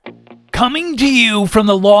Coming to you from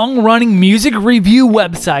the long-running music review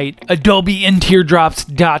website,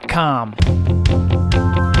 AdobeAndTeardrops.com.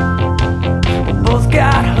 Both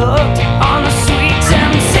got hooked on the sweet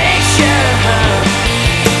temptation.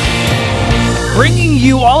 Bringing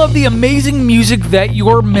you all of the amazing music that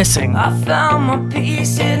you're missing. I found my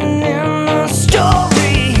peace hidden in the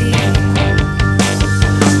story.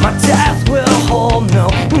 My death will hold no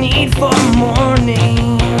need for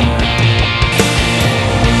mourning.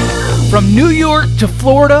 From New York to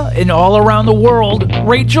Florida and all around the world,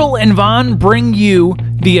 Rachel and Vaughn bring you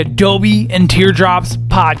the Adobe and Teardrops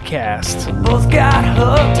podcast. Both got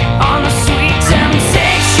hooked on the sweet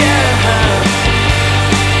temptation.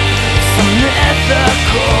 Some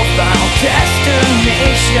mythical final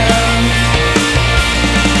destination.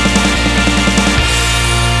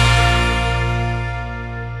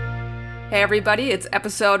 Hey everybody, it's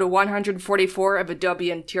episode 144 of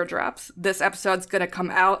Adobe and Teardrops. This episode's going to come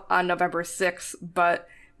out on November 6th, but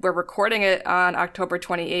we're recording it on October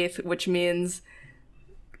 28th, which means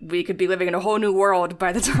we could be living in a whole new world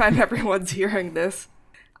by the time everyone's hearing this.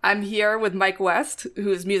 I'm here with Mike West,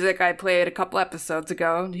 whose music I played a couple episodes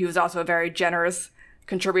ago. He was also a very generous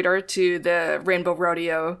contributor to the Rainbow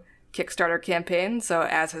Rodeo Kickstarter campaign, so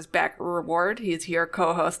as his back reward, he's here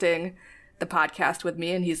co-hosting the podcast with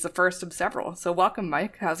me, and he's the first of several. So welcome,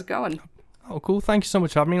 Mike. How's it going? Oh, cool. Thank you so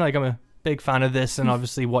much for having me. I'm a big fan of this, and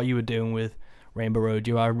obviously what you were doing with Rainbow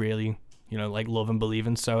Rodeo, I really, love and believe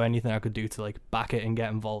in. So anything I could do to back it and get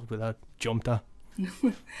involved with that, jumped at.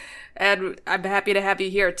 And I'm happy to have you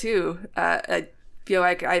here too. I feel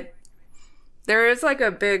like there is a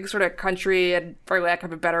big sort of country, and for lack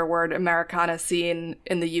of a better word, Americana scene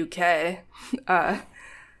in the UK.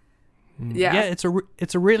 Yeah,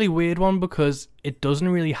 it's a really weird one because it doesn't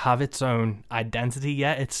really have its own identity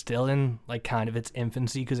yet. It's still in kind of its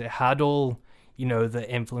infancy because it had all, the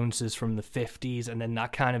influences from the 50s, and then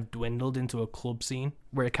that kind of dwindled into a club scene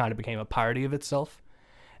where it kind of became a parody of itself.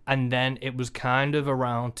 And then it was kind of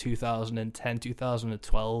around 2010,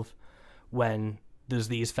 2012 when there's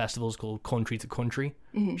these festivals called Country to Country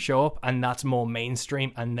show up, and that's more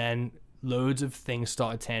mainstream, and then loads of things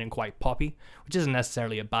started turning quite poppy, which isn't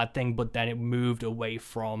necessarily a bad thing, but then it moved away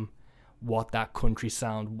from what that country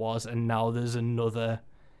sound was, and now there's another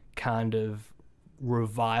kind of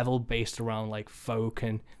revival based around folk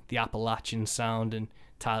and the Appalachian sound and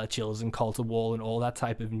Tyler Childers and Colter Wall and all that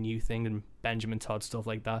type of new thing, and Benjamin Todd, stuff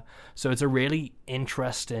like that. So it's a really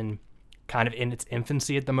interesting kind of in its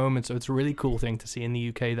infancy at the moment, so it's a really cool thing to see in the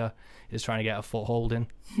UK that is trying to get a foothold in.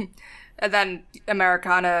 And then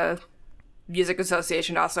Americana Music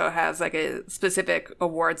Association also has a specific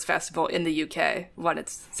awards festival in the UK when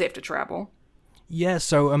it's safe to travel. Yeah,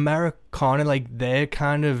 so Americana, they're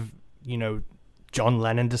kind of, John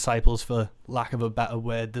Lennon disciples, for lack of a better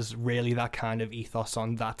word. There's really that kind of ethos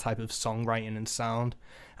on that type of songwriting and sound,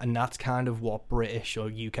 and that's kind of what British or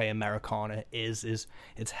UK Americana is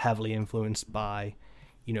it's heavily influenced by,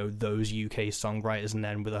 those UK songwriters, and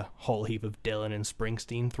then with a whole heap of Dylan and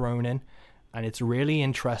Springsteen thrown in, and it's really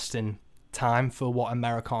interesting time for what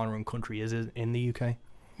Americana and country is in the UK.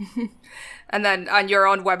 And then on your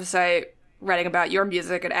own website, writing about your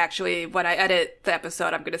music, and actually when I edit the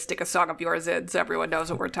episode, I'm going to stick a song of yours in so everyone knows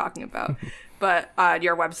what we're talking about. But on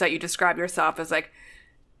your website, you describe yourself as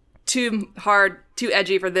too hard, too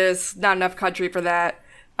edgy for this, not enough country for that.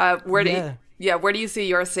 Where do you see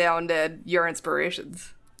your sound and your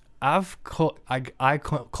inspirations? I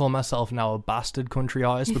call myself now a bastard country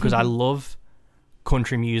artist because I love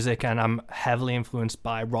country music, and I'm heavily influenced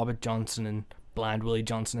by Robert Johnson and Blind Willie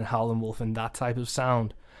Johnson and Howlin' Wolf and that type of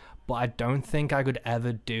sound, but I don't think I could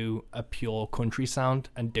ever do a pure country sound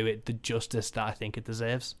and do it the justice that I think it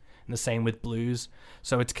deserves, and the same with blues.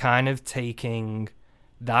 So it's kind of taking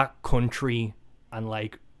that country and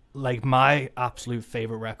my absolute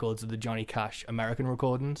favorite records are the Johnny Cash American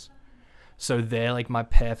recordings, so they're my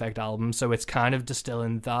perfect album. So it's kind of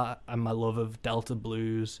distilling that and my love of Delta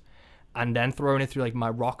blues, and then throwing it through my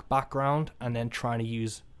rock background, and then trying to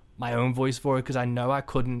use my own voice for it, because I know I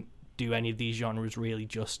couldn't do any of these genres really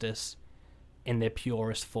justice in their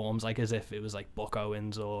purest forms, as if it was Buck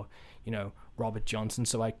Owens or Robert Johnson.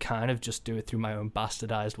 So I kind of just do it through my own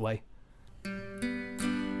bastardized way.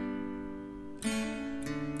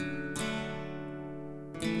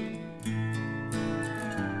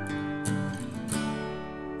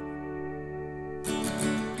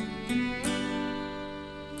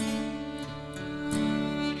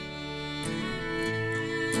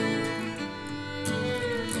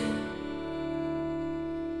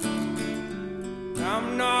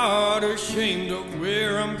 I'm not ashamed of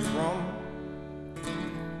where I'm from,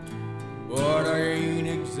 but I ain't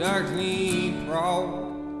exactly proud.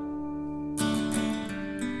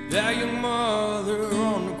 That young mother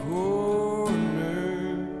on the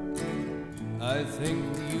corner, I think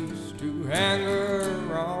we used to hang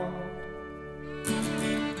around.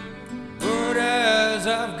 But as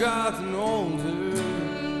I've gotten older,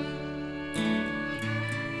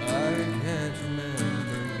 I can't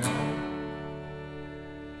remember now.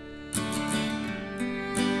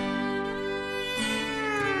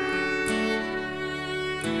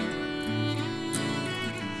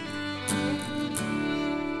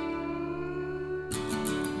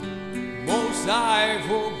 Most I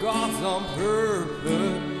forgot on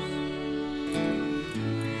purpose,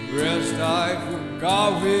 rest I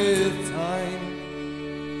forgot with time.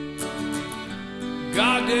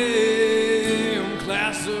 Goddamn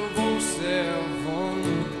class of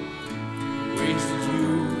 '07, wasted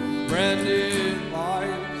youth, branded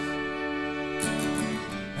lives.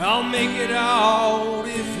 I'll make it out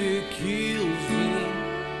if it kills me.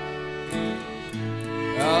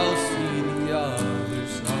 I'll see the other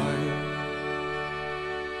side.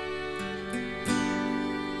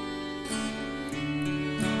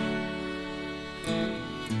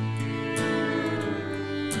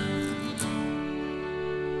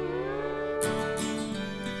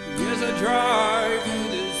 As I drive through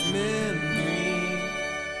this memory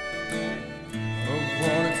of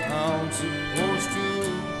what a town's supposed to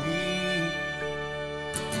be.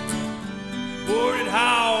 Boarded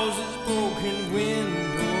houses, broken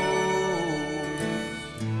windows,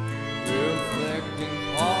 reflecting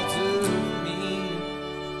parts of me.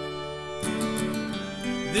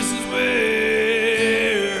 This is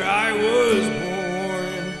where I was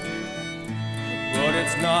born, but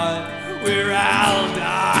it's not where I'll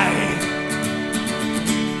die.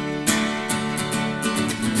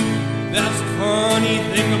 That's the funny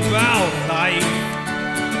thing about life,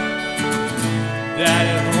 that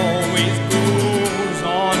it always goes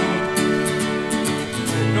on.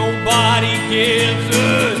 Nobody gives a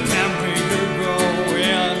damn where you're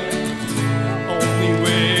going, only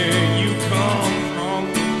where you come from.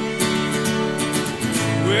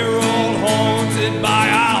 We're all haunted by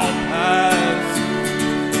our past,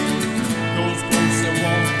 those ghosts that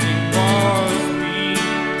won't leave us be,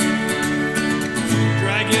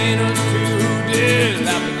 dragging us to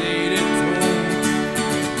dilapidated tombs,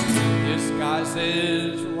 disguised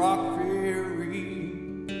as rock fairy.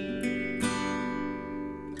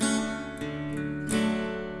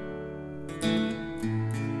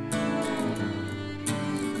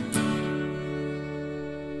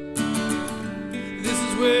 This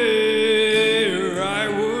is where I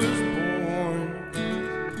was born,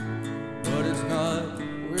 but it's not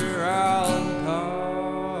where I'll die.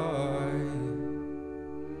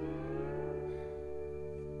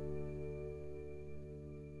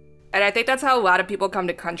 And I think that's how a lot of people come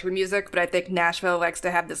to country music, but I think Nashville likes to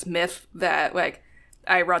have this myth that, like,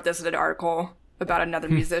 I wrote this in an article about another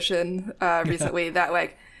musician recently, that,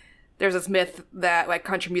 like, there's this myth that, like,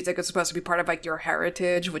 country music is supposed to be part of, like, your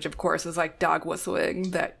heritage, which, of course, is, like, dog whistling,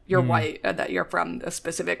 that you're white, and that you're from a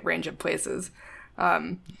specific range of places.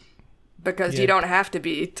 Because you don't have to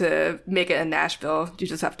be to make it in Nashville. You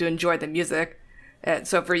just have to enjoy the music. And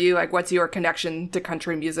so for you, like, what's your connection to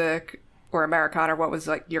country music or Americana? What was,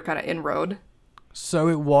 like, your kind of inroad? So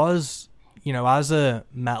it was, you know, as a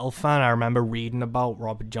metal fan, I remember reading about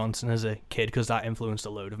Robert Johnson as a kid because that influenced a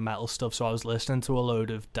load of metal stuff. So I was listening to a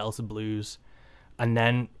load of Delta Blues, and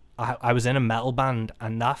then I was in a metal band,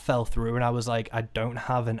 and that fell through, and I was like, I don't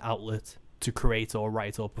have an outlet to create or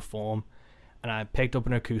write or perform. And I picked up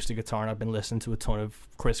an acoustic guitar, and I've been listening to a ton of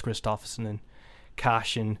Chris Christopherson and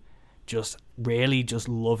Cash, and just really just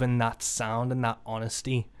loving that sound and that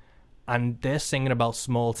honesty. And they're singing about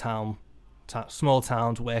small towns,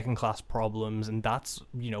 working class problems, and that's,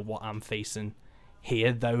 you know, what I'm facing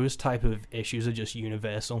here. Those type of issues are just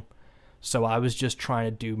universal. So I was just trying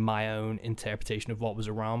to do my own interpretation of what was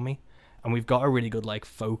around me, and we've got a really good, like,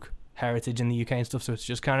 folk heritage in the UK and stuff, so it's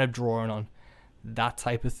just kind of drawing on that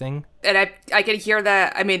type of thing. And I can hear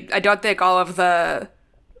that. I mean, I don't think all of the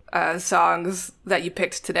songs that you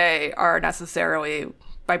picked today are necessarily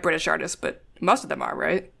by British artists, but most of them are,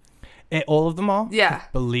 right? All of them are? Yeah.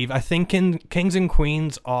 I think Kings and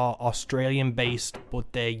Queens are Australian based,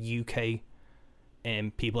 but they're UK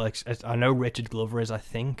people. I know Richard Glover is, I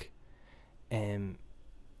think. They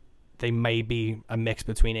may be a mix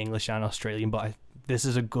between English and Australian, but this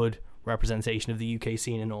is a good representation of the UK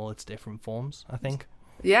scene in all its different forms, I think.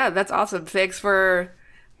 Yeah, that's awesome. Thanks for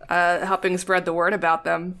helping spread the word about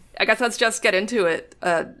them. I guess let's just get into it.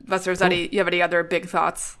 Buster, cool. You have any other big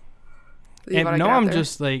thoughts? No, I'm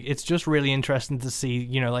just like, it's just really interesting to see,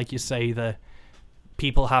 you know, like you say, the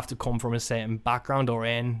people have to come from a certain background or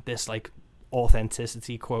in this like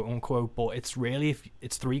authenticity, quote unquote, but it's really, if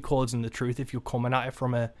it's three chords and the truth, if you're coming at it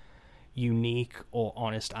from a unique or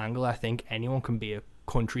honest angle, I think anyone can be a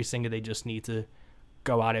country singer. They just need to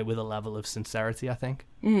go at it with a level of sincerity, I think.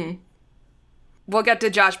 We'll get to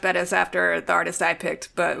Josh Bettis after the artist I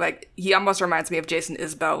picked, but like he almost reminds me of Jason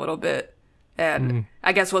Isbell a little bit, and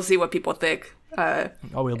I guess we'll see what people think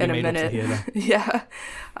We'll be in a made up to minute. hear that. Yeah.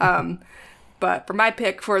 But for my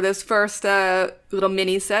pick for this first little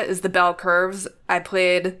mini set is the Bell Curves. I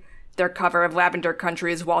played their cover of Lavender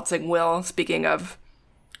Country's Waltzing Will, speaking of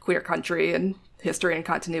queer country and history and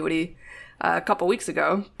continuity, a couple weeks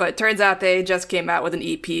ago. But it turns out they just came out with an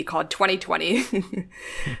EP called 2020.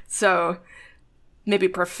 So maybe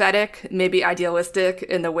prophetic, maybe idealistic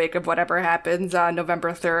in the wake of whatever happens on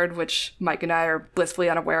November 3rd, which Mike and I are blissfully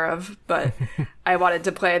unaware of. But I wanted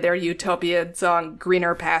to play their utopian song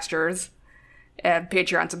Greener Pastures. And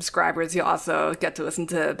Patreon subscribers, you'll also get to listen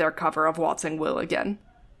to their cover of Waltzing Will again.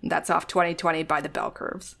 And that's off 2020 by the Bell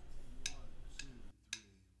Curves.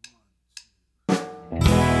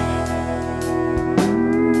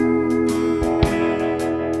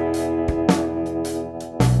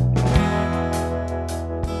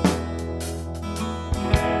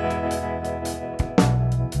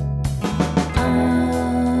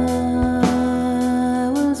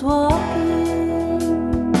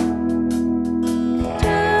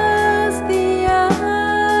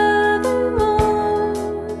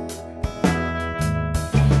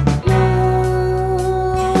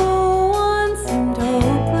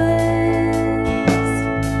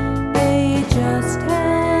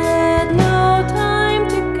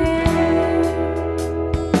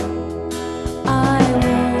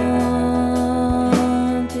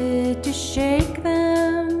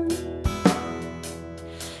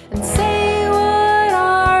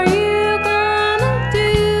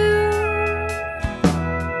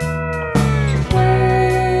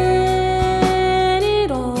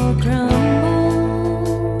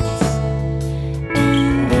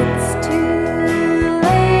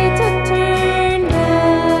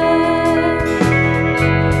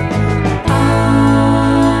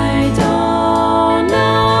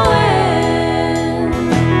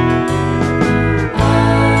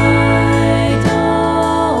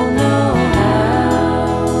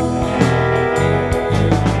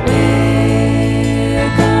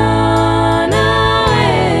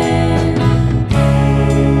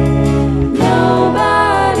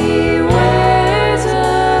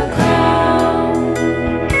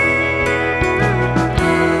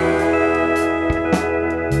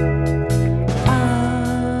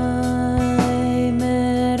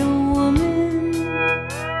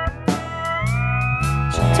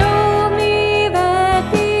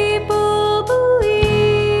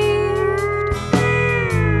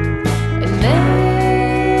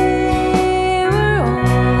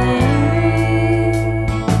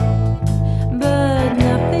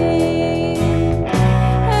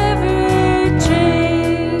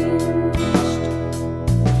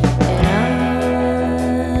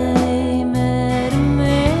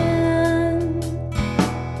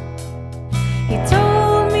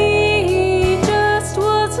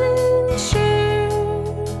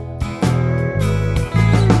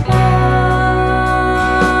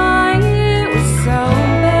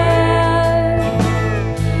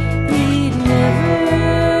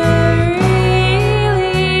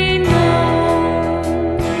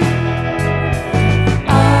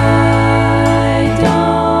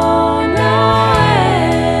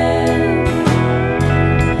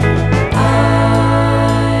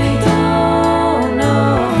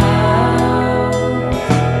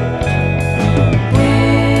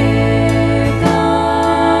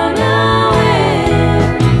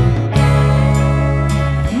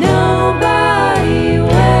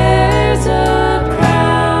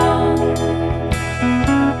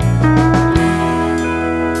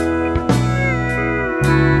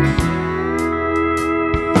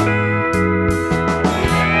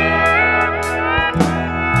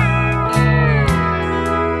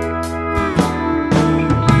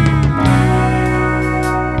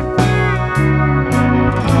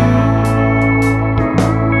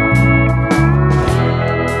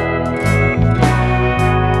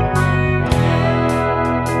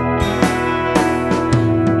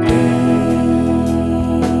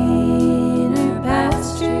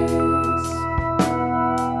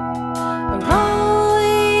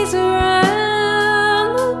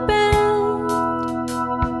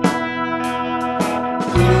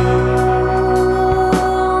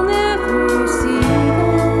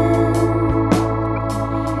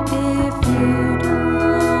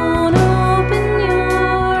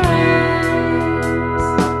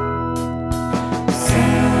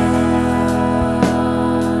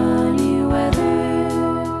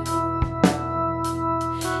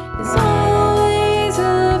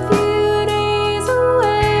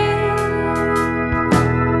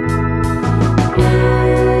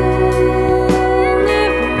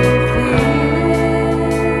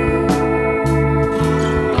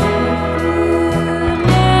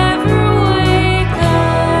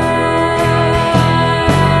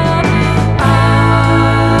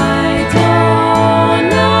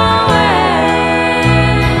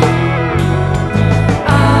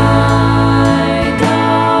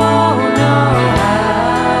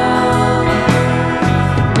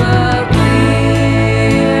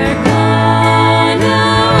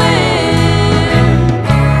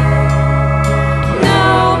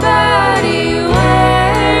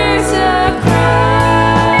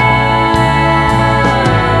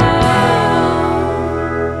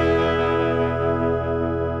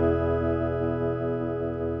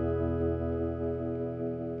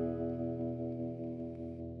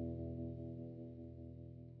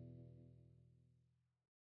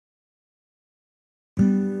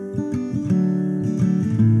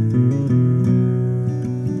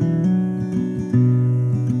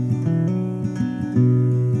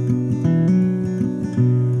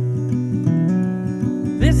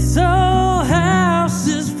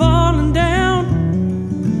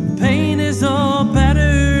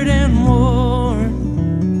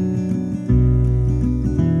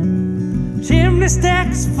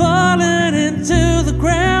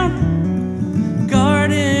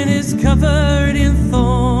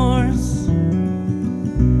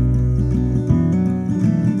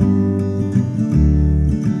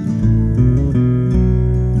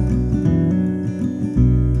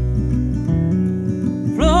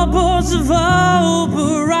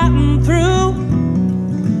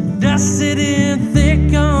 dust sitting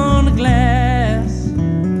thick on the glass.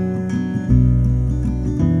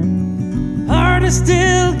 Heart is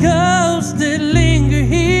still ghosts that linger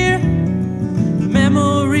here,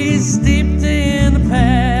 memories steeped in the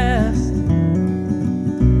past.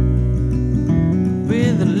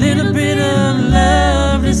 With a little bit of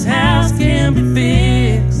love, this house can be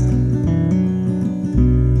fixed.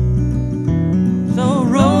 So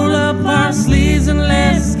roll up our sleeves and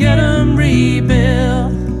let's get them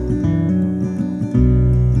rebuilt.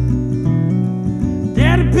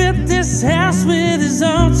 Daddy built this house with his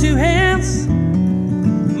own two hands.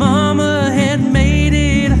 Mama had made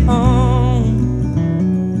it a home.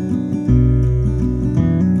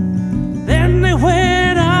 Then they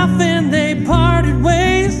went off and they parted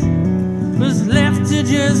ways, was left to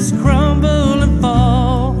just crumble and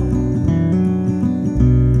fall.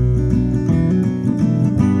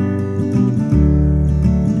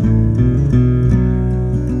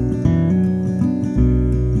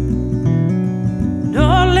 And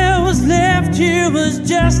all that was left here was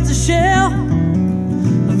just a shell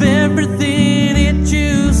of everything it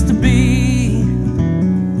used to be.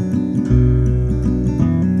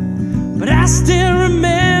 But I still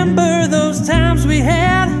remember those times we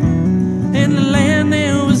had, and the land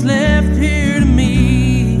that was left here to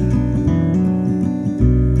me.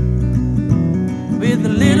 With a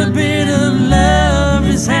little bit of love,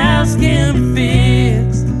 this house can be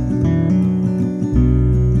fixed.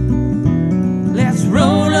 Let's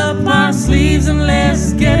roll up our sleeves and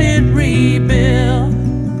let's get it rebuilt.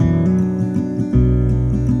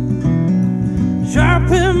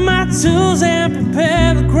 Sharpen my tools and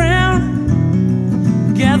prepare the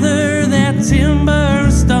ground. Gather that timber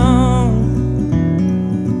and stone.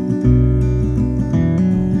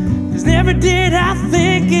 'Cause never did I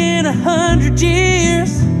think in 100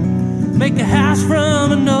 years make a house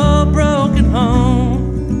from an old broken home.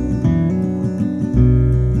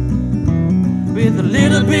 With a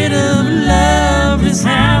little bit of love, this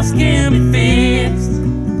house can be fixed.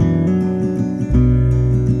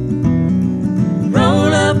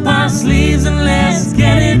 Roll up our sleeves and let's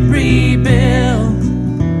get it rebuilt.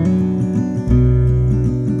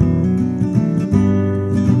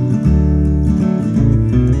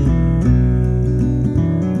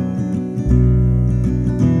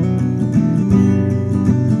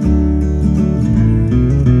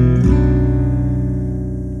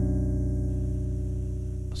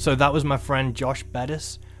 So that was my friend Josh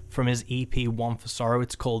Bettis from his EP One for Sorrow.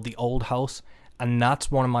 It's called The Old House, and that's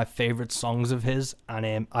one of my favourite songs of his.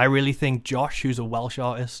 And I really think Josh, who's a Welsh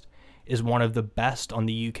artist, is one of the best on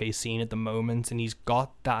the UK scene at the moment, and he's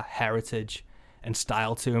got that heritage and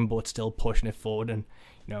style to him, but still pushing it forward. And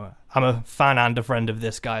you know, I'm a fan and a friend of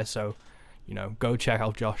this guy, so you know, go check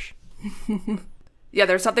out Josh. Yeah,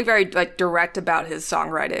 there's something very like direct about his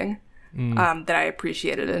songwriting that I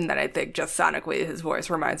appreciated, and that I think just sonically his voice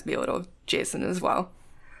reminds me a little of Jason as well.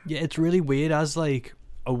 Yeah, it's really weird. As like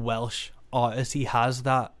a Welsh artist, he has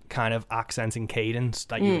that kind of accent and cadence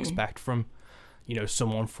that you expect from, you know,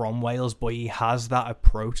 someone from Wales, but he has that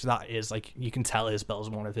approach that is like, you can tell Isabel's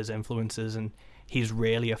one of his influences, and he's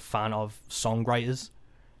really a fan of songwriters,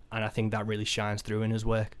 and I think that really shines through in his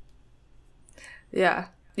work. Yeah.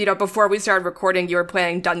 You know, before we started recording, you were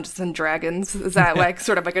playing Dungeons and Dragons. Is that like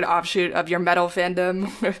sort of like an offshoot of your metal fandom?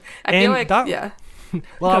 I feel like, yeah.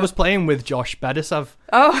 Well, I was playing with Josh Bettis. I've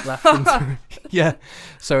left into, yeah.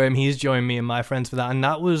 So he's joined me and my friends for that, and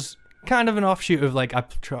that was kind of an offshoot of like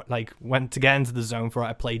went to get into the zone for it.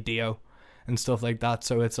 I played Dio and stuff like that.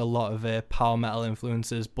 So it's a lot of power metal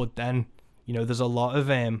influences, but then you know there's a lot of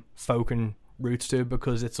folk and roots to it,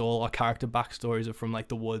 because it's all our character backstories are from like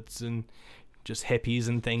the woods and just hippies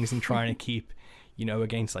and things, and trying to keep, you know,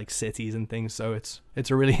 against like cities and things. So it's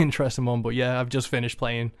a really interesting one. But yeah, I've just finished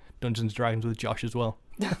playing Dungeons and Dragons with Josh as well.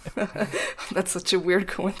 That's such a weird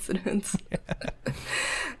coincidence.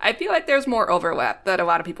 I feel like there's more overlap that a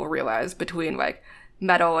lot of people realize between like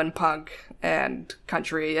metal and punk and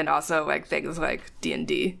country, and also like things like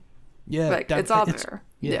D&D. Yeah, like it's all there.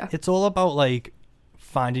 Yeah, it's all about like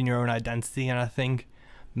finding your own identity, and I think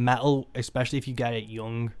metal, especially if you get it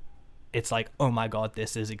young, it's like, oh my god,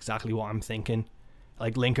 this is exactly what I'm thinking.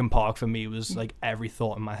 Like Linkin Park for me was like every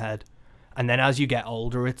thought in my head. And then as you get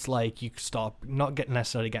older, it's like you stop not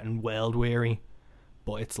necessarily getting world weary,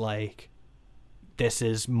 but it's like this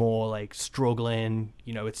is more like struggling,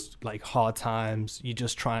 you know, it's like hard times. You're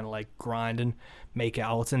just trying to like grind and make it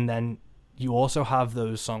out. And then you also have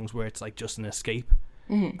those songs where it's like just an escape.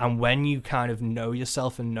 Mm-hmm. And when you kind of know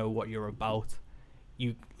yourself and know what you're about,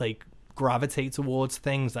 you like gravitate towards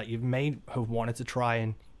things that you may have wanted to try,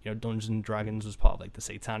 and Dungeons and Dragons was part of like the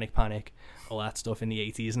Satanic Panic, all that stuff in the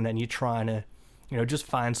 80s, and then you're trying to, just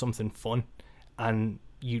find something fun, and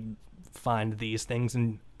you find these things.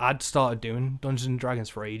 And I'd started doing Dungeons and Dragons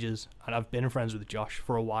for ages, and I've been friends with Josh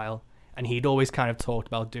for a while, and he'd always kind of talked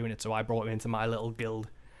about doing it, so I brought him into my little guild,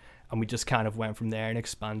 and we just kind of went from there and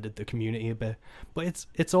expanded the community a bit. But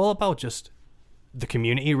it's all about just the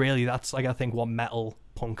community, really. That's like, I think what metal,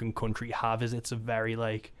 punk, and country have is it's a very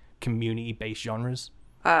like community based genres.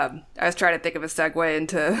 I was trying to think of a segue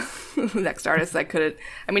into the next artist. I couldn't.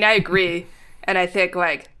 I mean, I agree, and I think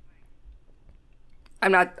like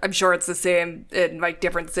I'm sure it's the same in like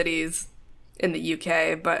different cities in the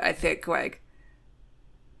UK, but I think like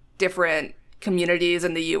different communities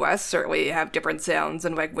in the US certainly have different sounds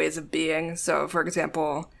and like ways of being. So, for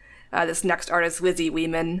example, this next artist, Lizzie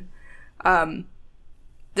Weeman,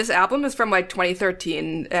 this album is from like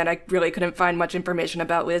 2013, and I really couldn't find much information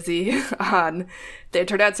about Lizzie on the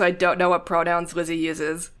internet, so I don't know what pronouns Lizzie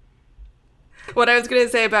uses. What I was going to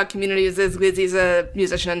say about communities is Lizzie's a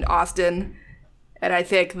musician in Austin, and I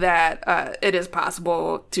think that it is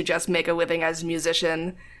possible to just make a living as a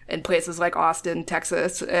musician in places like Austin,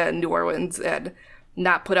 Texas, and New Orleans, and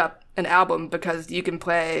not put up an album, because you can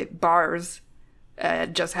play bars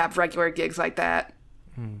and just have regular gigs like that.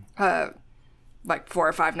 Like 4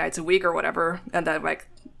 or 5 nights a week or whatever, and then like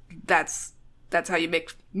that's how you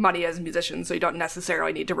make money as a musician, so you don't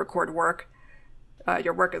necessarily need to record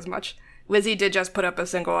your work as much. Lizzie did just put up a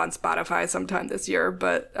single on Spotify sometime this year,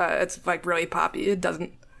 but it's like really poppy. It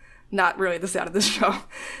not really the sound of the show.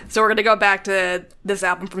 So we're gonna go back to this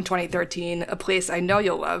album from 2013, A Place I Know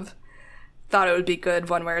You'll Love. Thought it would be good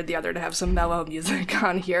one way or the other to have some mellow music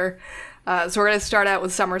on here. So we're gonna start out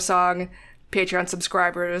with Summer Song. Patreon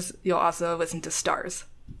subscribers, you'll also listen to Stars.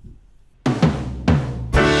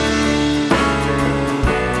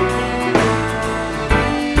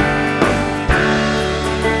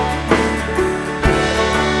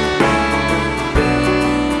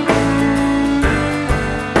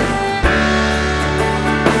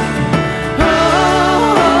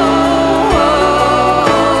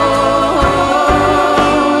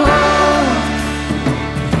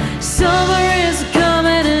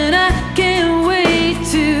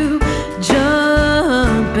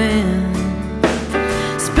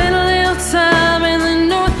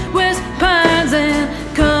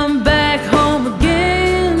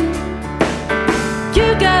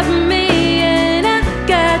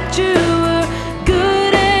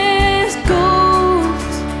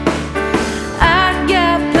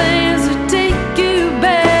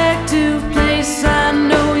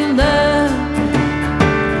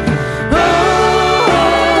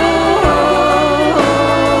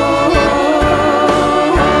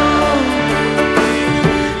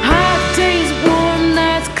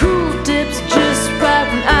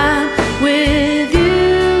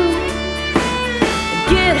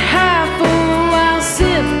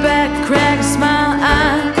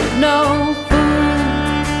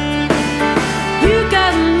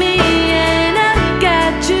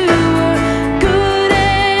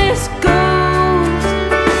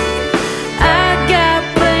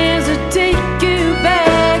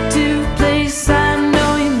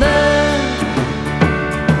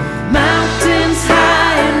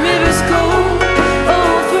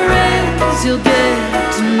 You'll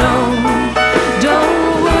get to know.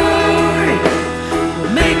 Don't worry.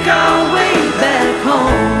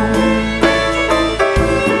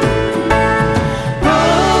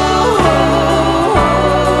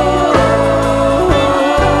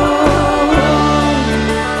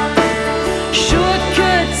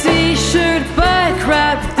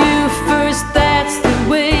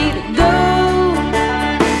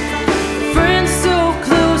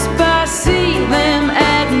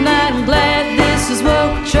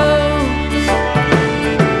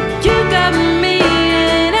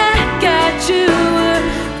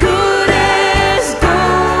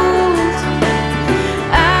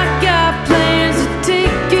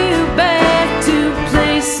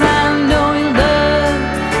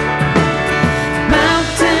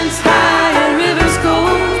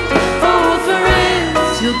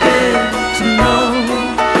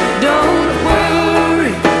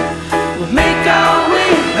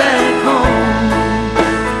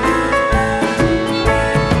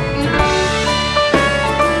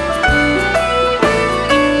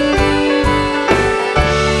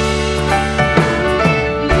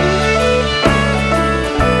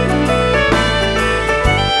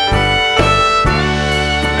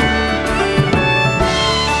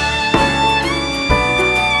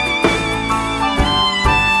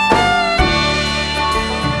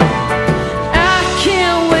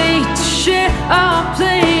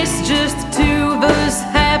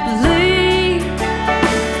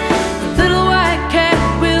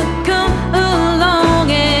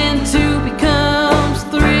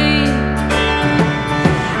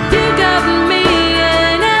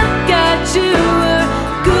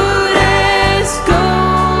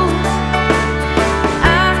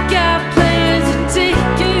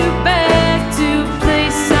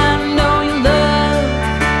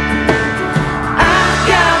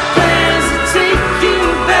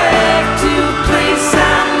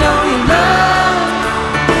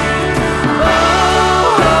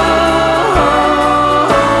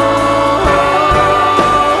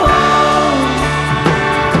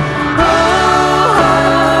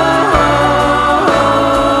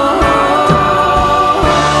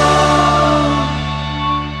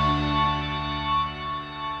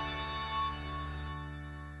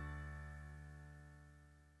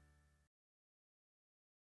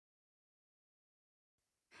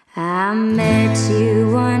 I met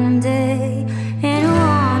you one day in a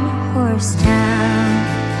one-horse town,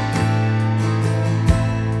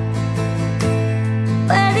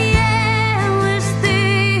 where the air was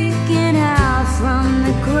thinking out from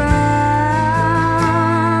the ground.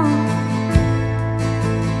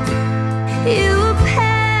 You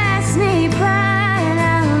passed me by and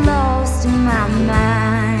I lost my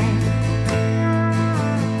mind.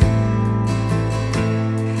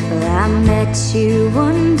 Well, I met you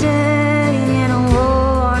one day in a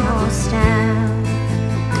one-horse town.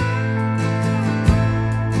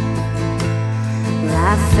 Well,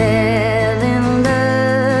 I fell in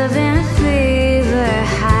love in a fever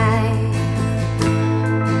high.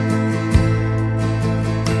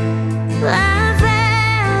 Well, I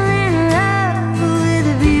fell in love with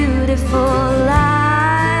a beautiful light.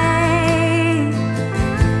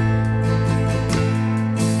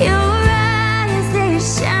 Your eyes, they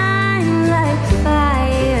shine like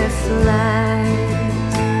fireflies.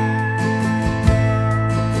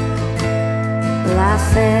 Well, I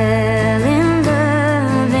fell in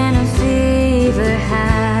love in a fever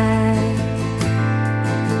high.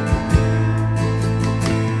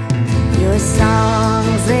 Your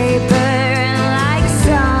songs, they burn like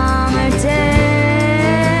summer days,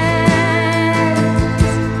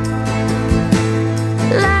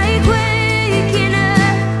 like waking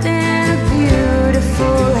up in a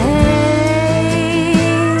beautiful haze.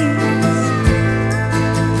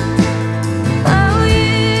 Oh,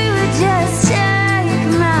 you just take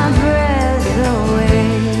my breath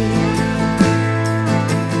away.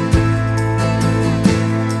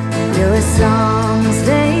 Your songs,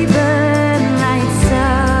 they burn like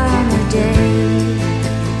summer days.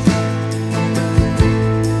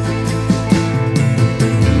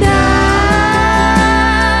 God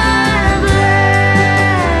bless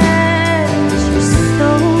your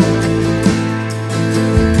soul.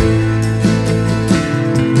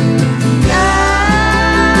 God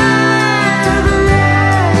bless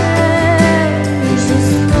your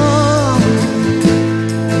soul.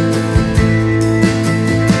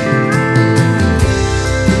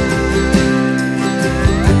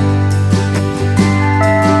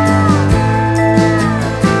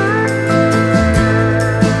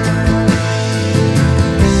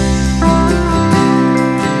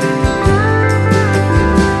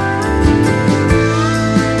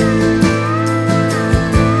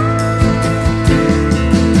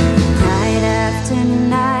 Night after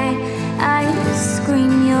night, I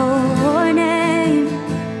scream your name.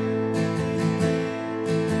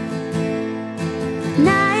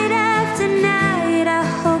 Night after night, I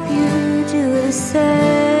hope you do the same.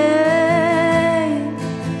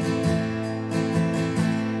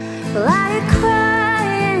 Well, I cry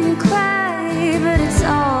and cry, but it's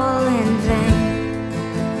all in vain.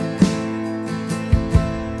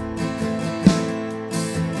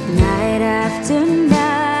 Night after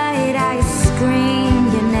night, I scream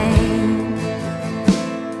your name.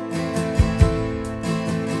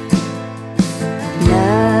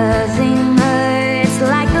 Nothing hurts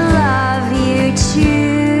like the love you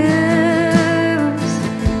choose.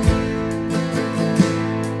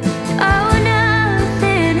 Oh,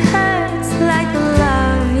 nothing hurts like the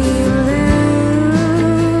love you lose.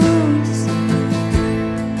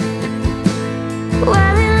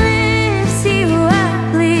 Well, it lifts you up,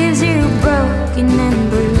 leaves you broken and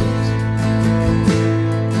bruised.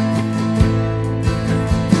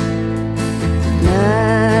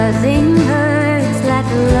 Nothing hurts like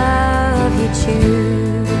the love you choose.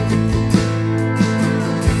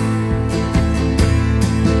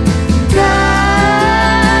 God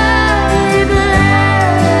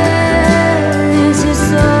bless your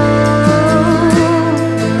soul.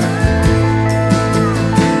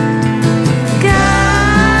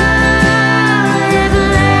 God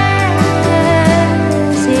bless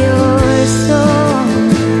your soul.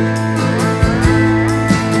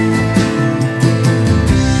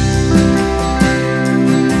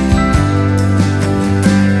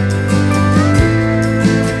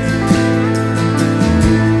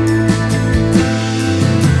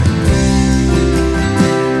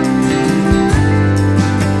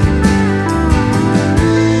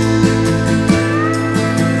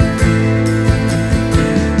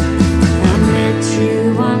 I met you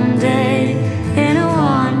one day in a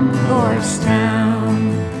one-horse town,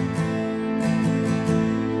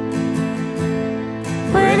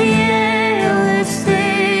 where the air was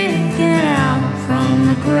sticking out from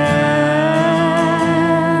the ground.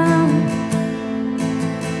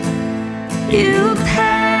 You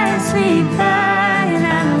passed me by and I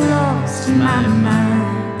lost my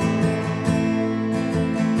mind.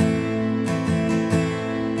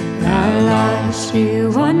 I I lost you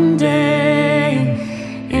one day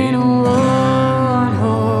in a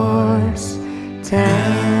one-horse town.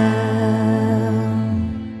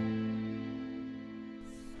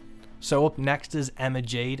 So up next is Emma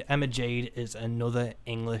Jade. Emma Jade is another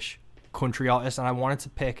English country artist, and I wanted to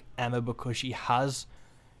pick Emma because she has,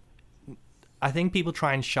 I think people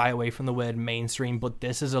try and shy away from the word mainstream, but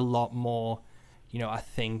this is a lot more, you know, I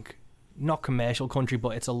think, not commercial country, but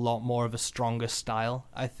it's a lot more of a stronger style,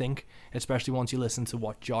 I think, especially once you listen to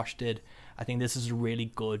what Josh did. I think this is just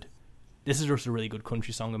a really good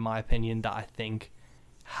country song, in my opinion, that I think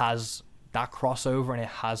has that crossover and it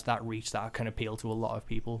has that reach that can appeal to a lot of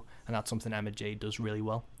people, and that's something Emma Jade does really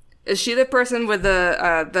well. Is she the person with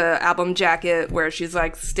the album jacket where she's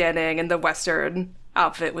like standing in the Western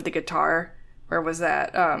outfit with the guitar? Or was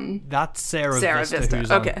that that's Sarah Vista who's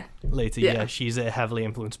okay. on later? Yeah, she's heavily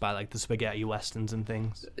influenced by like the spaghetti westerns and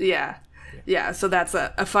things. Yeah. So that's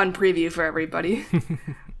a fun preview for everybody.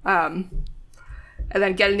 And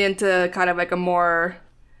then getting into kind of like a more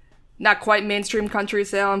not quite mainstream country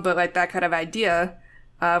sound, but like that kind of idea.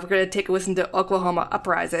 We're gonna take a listen to Oklahoma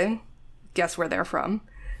Uprising. Guess where they're from?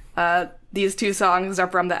 These two songs are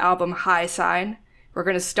from the album High Sign. We're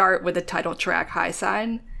gonna start with the title track High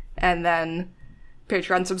Sign, and then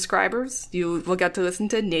Patreon subscribers, you will get to listen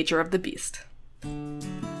to Nature of the Beast.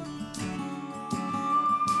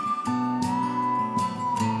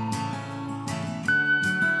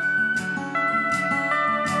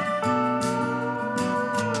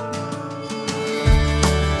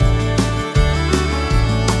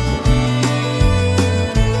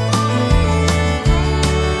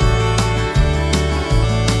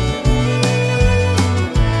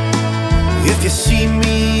 If you see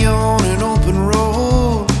me on an open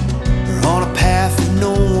road or on a path that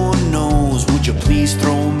no one knows, would you please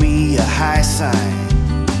throw me a high sign?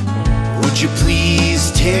 Would you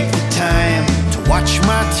please take the time to watch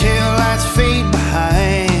my taillights fade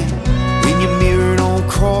behind? In your mirror, don't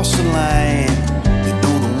cross the line. You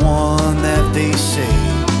know the one that they say,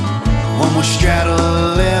 one will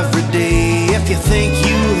straddle every day. If you think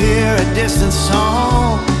you hear a distant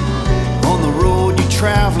song on the road you're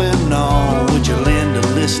traveling on, would you lend a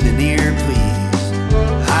listening ear, please?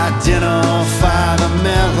 Identify the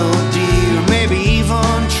melody, or maybe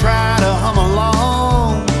even try to hum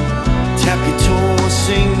along. Tap your toe and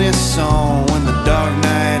sing this song when the dark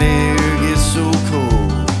night air gets so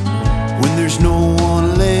cold, when there's no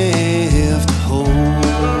one left to hold.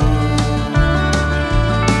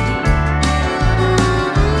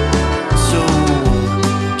 So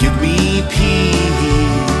give me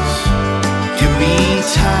peace, give me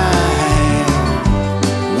time,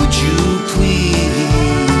 would you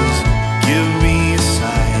please give me a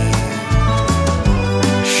sign?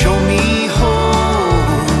 Show me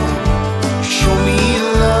hope, show me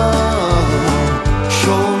love,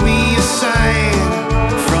 show me a sign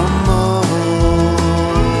from above.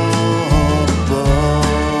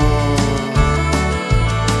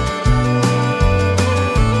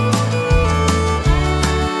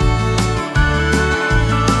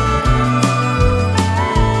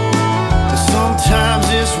 Sometimes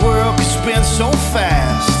this world can spin so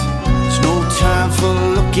fast, there's no time for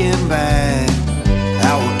looking back.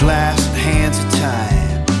 Hourglass and hands of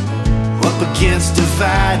time, up against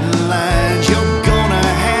dividing lines. You're gonna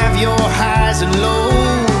have your highs and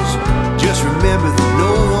lows. Just remember that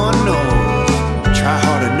no one knows. Try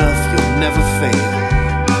hard enough, you'll never fail.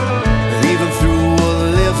 Even through a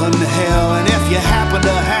living hell, and if you happen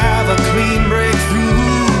to have a clean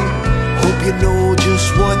breakthrough, hope you know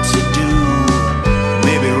just what to do.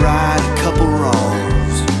 Maybe right a couple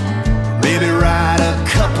wrongs, maybe write a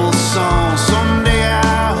couple songs. Someday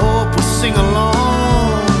I hope we'll sing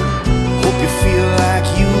along. Hope you feel like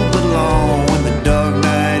you belong when the dark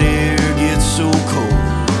night air gets so cold,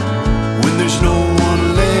 when there's no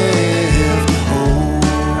one left to hold.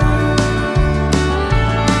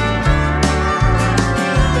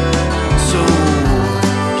 So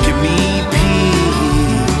give me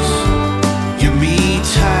peace, give me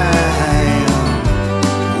time,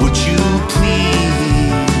 would you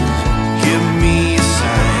please give me a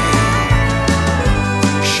sign?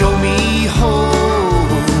 Show me hope,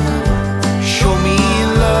 show me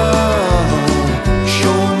love,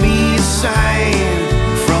 show me a sign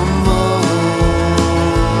from above.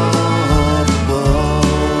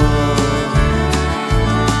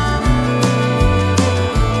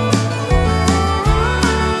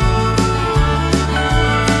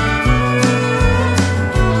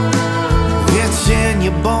 It's in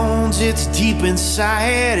your bones, it's deep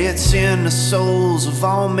inside, it's in the souls of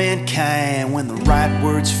all mankind. When the right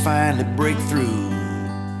words finally break through,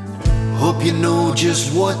 Hope you know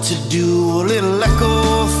just what to do. A little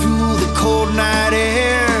echo through the cold night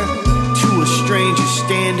air to a stranger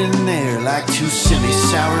standing there like two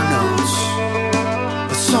semi-sour notes.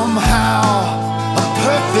 But somehow a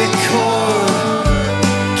perfect chord.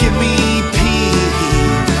 Give me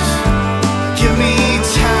peace, give me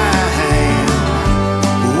time.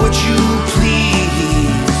 Would you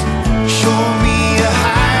please show me a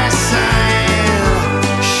high sign?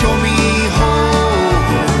 Show me hope,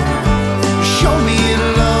 show me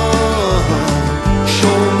love,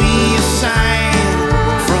 show me a sign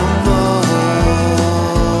from above,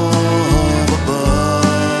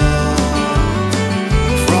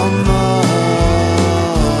 from above.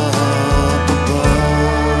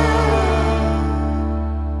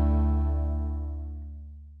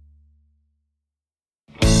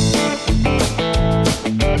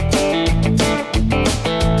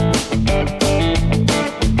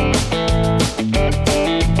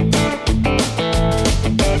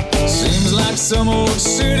 Seems like some old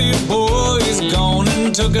city boy is gone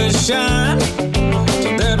and took a shine to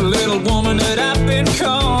that little woman that I've been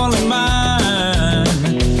calling mine.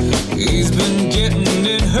 He's been getting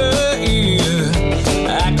in her ear,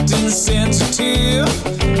 acting sensitive.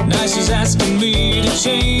 Now she's asking me to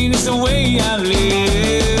change the way I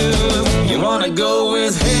live. You wanna go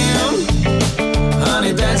with him?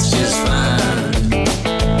 Honey, that's just fine.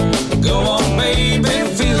 Go on, baby,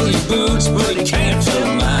 fill your boots, but you can't fill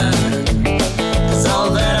mine. 'Cause all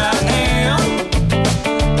that I am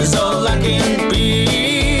is all I can be.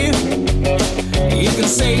 You can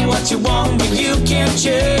say what you want, but you can't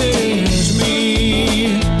change me.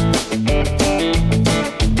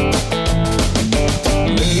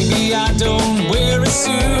 Maybe I don't wear a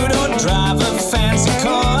suit or drive a fancy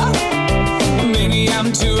car. Maybe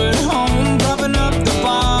I'm too at home propping up the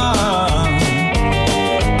bar.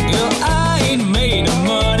 Girl, I ain't made of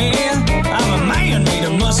money. I'm a man made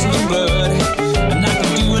of muscle and blood, and I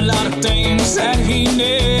can do a lot of things that he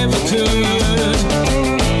never could.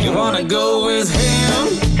 You wanna go with him?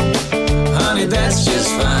 Honey, that's just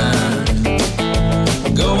fine.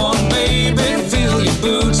 Go on, baby, fill your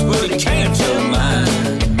boots, but you can't fill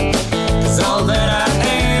mine. 'Cause all that I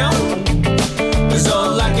am is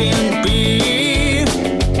all I can be.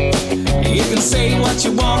 You can say what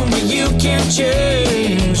you want, but you can't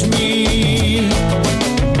change me.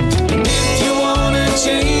 And if you wanna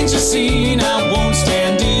change the scene, I won't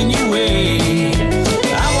stand in your way.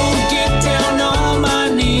 I won't get down on my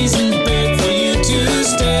knees and beg for you to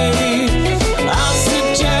stay. I'll sit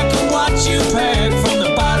Jack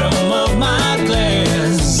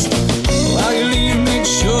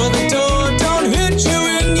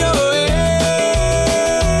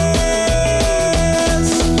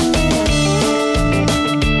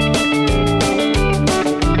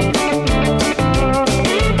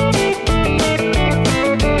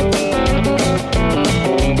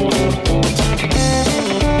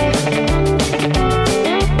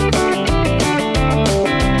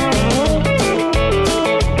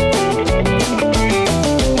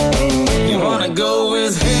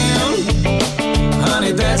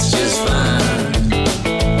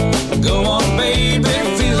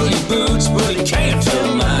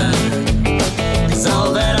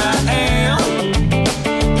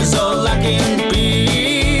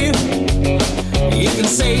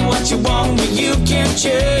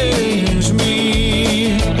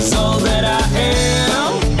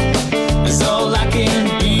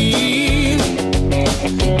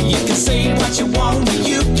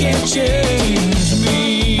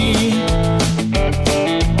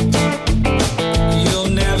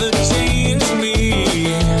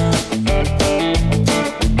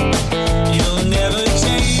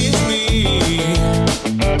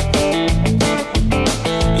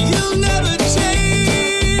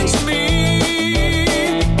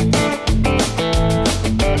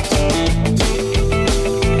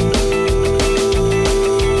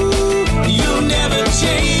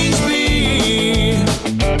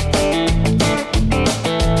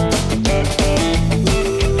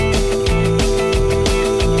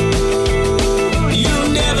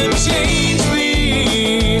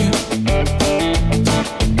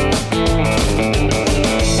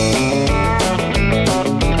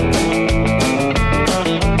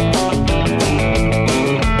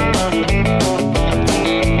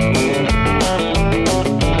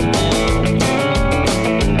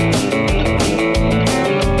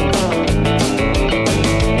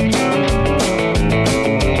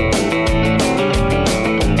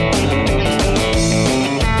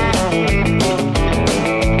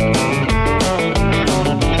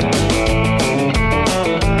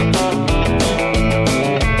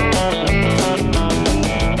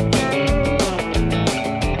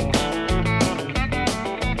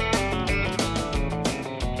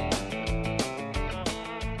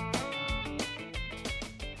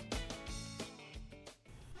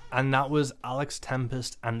and that was Alex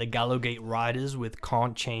Tempest and the Gallowgate Riders with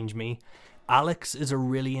Can't Change Me. Alex is a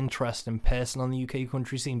really interesting person on the UK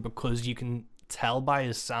country scene because you can tell by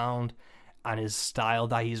his sound and his style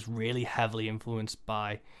that he's really heavily influenced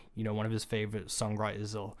by, you know, one of his favorite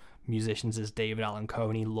songwriters or musicians is David Allan Coe,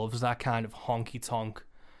 and he loves that kind of honky-tonk,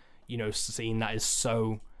 you know, scene that is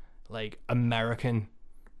so, like, American,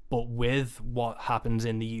 but with what happens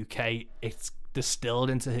in the UK, it's distilled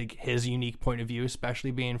into his unique point of view,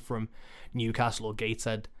 especially being from Newcastle or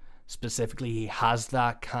Gateshead specifically. He has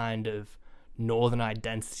that kind of northern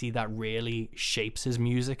identity that really shapes his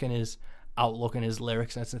music and his outlook and his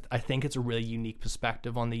lyrics. And I think it's a really unique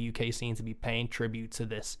perspective on the UK scene to be paying tribute to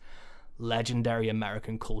this legendary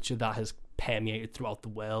American culture that has permeated throughout the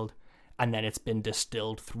world, and then it's been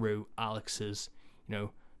distilled through Alex's, you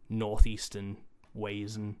know, northeastern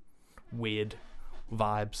ways and weird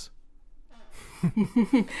vibes.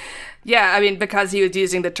 Yeah, I mean, because he was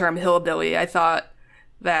using the term hillbilly, I thought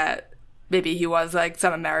that maybe he was like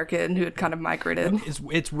some American who had kind of migrated.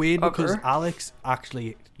 It's weird over. because Alex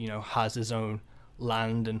actually, you know, has his own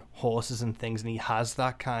land and horses and things, and he has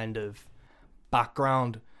that kind of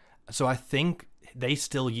background. So I think they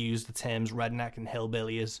still use the terms redneck and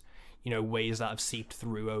hillbilly as, you know, ways that have seeped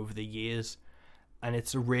through over the years. And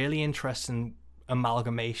it's a really interesting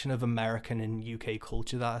amalgamation of American and UK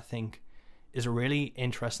culture that I think is a really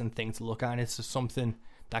interesting thing to look at. And it's just something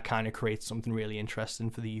that kind of creates something really interesting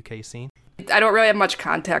for the UK scene. I don't really have much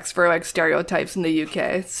context for like stereotypes in the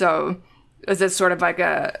UK. So is this sort of like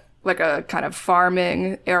a kind of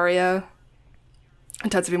farming area?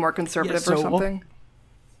 It tends to be more conservative or something?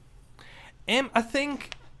 I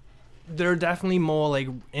think there are definitely more, like,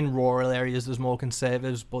 in rural areas there's more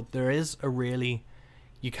conservatives, but there is a really,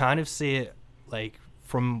 you kind of see it, like,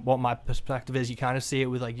 from what my perspective is, you kind of see it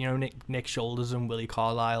with, like, you know, Nick Shoulders and Willie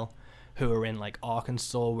Carlisle, who are in, like,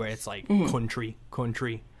 Arkansas, where it's like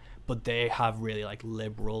country, but they have really, like,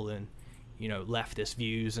 liberal and, you know, leftist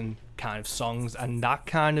views and kind of songs, and that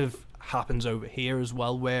kind of happens over here as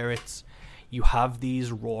well, where it's, you have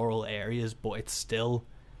these rural areas, but it's still,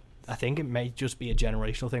 I think it may just be a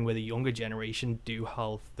generational thing where the younger generation do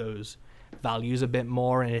have those values a bit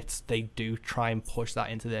more, and they do try and push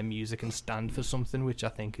that into their music and stand for something, which I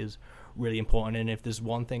think is really important. And if there's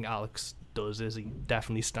one thing Alex does, is he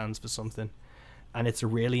definitely stands for something, and it's a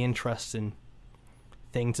really interesting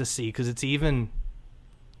thing to see, because it's even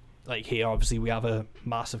like here, obviously we have a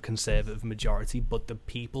massive conservative majority, but the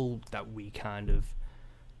people that we kind of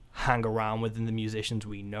hang around with and the musicians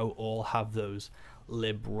we know all have those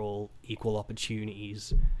liberal, equal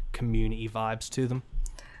opportunities, community vibes to them.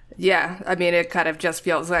 Yeah, I mean, it kind of just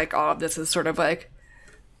feels like all of this is sort of like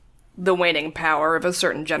the waning power of a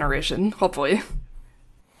certain generation, hopefully.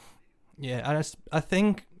 Yeah, and I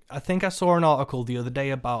think I saw an article the other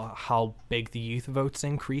day about how big the youth votes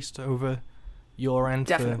increased over your end.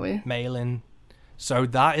 Definitely. For mail-in. So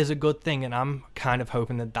that is a good thing, and I'm kind of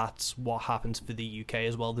hoping that that's what happens for the UK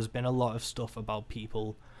as well. There's been a lot of stuff about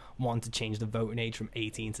people wanting to change the voting age from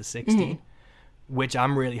 18 to 16, which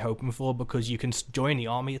I'm really hoping for, because you can join the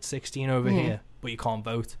army at 16 over here, but you can't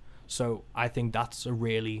vote. So I think that's a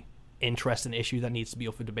really interesting issue that needs to be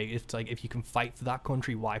up for debate. It's like, if you can fight for that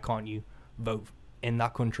country, why can't you vote in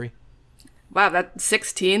that country? Wow, that's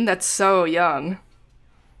 16? That's so young.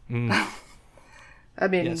 I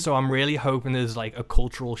mean, yeah, so I'm really hoping there's like a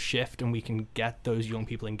cultural shift and we can get those young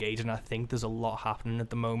people engaged. And I think there's a lot happening at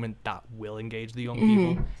the moment that will engage the young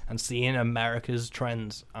people. And seeing America's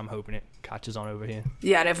trends, I'm hoping it catches on over here.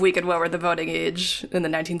 Yeah, and if we could lower the voting age in the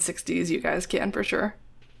 1960s, you guys can for sure.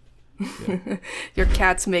 Yeah. Your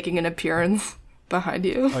cat's making an appearance behind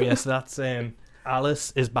you. Oh, yes, that's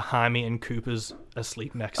Alice is behind me and Cooper's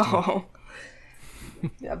asleep next to me. Oh.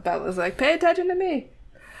 Yeah, Bella's like, pay attention to me.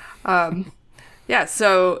 Yeah,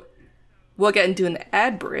 so we'll get into an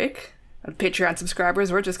ad break. Patreon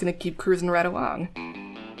subscribers, we're just going to keep cruising right along.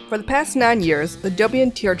 For the past 9 years, Adobe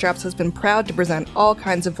and Teardrops has been proud to present all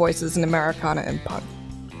kinds of voices in Americana and punk.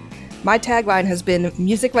 My tagline has been,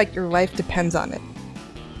 music like your life depends on it.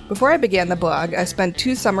 Before I began the blog, I spent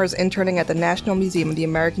 2 summers interning at the National Museum of the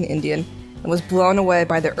American Indian and was blown away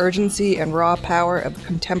by the urgency and raw power of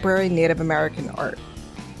contemporary Native American art.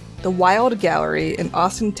 The Wild Gallery in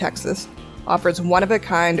Austin, Texas, offers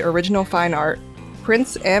one-of-a-kind original fine art,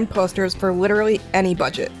 prints, and posters for literally any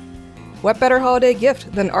budget. What better holiday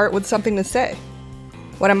gift than art with something to say?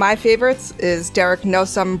 One of my favorites is Derek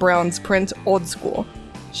Nosum Brown's print Old School,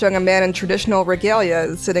 showing a man in traditional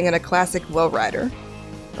regalia sitting in a classic lowrider.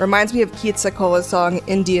 It reminds me of Keith Sakola's song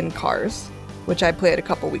Indian Cars, which I played a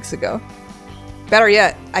couple weeks ago. Better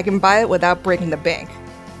yet, I can buy it without breaking the bank.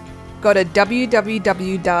 go to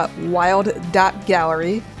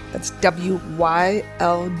www.wyld.gallery. That's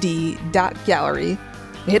WYLD.gallery.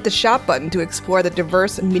 And hit the shop button to explore the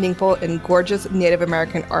diverse, meaningful, and gorgeous Native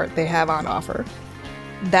American art they have on offer.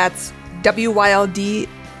 That's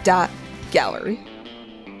WYLD.gallery.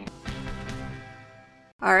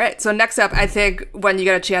 All right, so next up, I think when you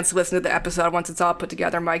get a chance to listen to the episode, once it's all put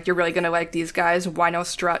together, Mike, you're really going to like these guys, Wino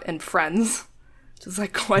Strut and Friends. Which is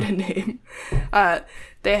like quite a name.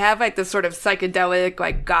 They have like this sort of psychedelic,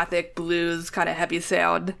 like gothic blues kind of heavy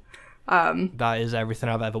sound. That is everything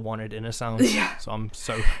I've ever wanted in a sound. Yeah. So I'm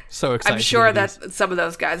so excited. I'm sure that some of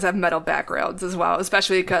those guys have metal backgrounds as well,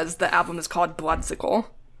 especially because the album is called Bloodsicle.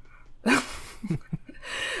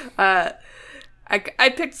 I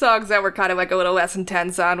picked songs that were kind of like a little less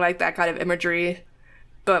intense on like that kind of imagery,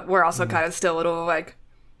 but we're also kind of still a little like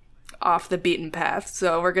off the beaten path.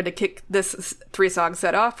 So we're going to kick this 3-song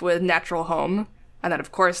set off with Natural Home. And then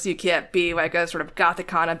of course you can't be like a sort of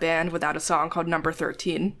gothicana band without a song called Number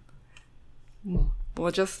 13.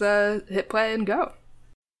 We'll just hit play and go.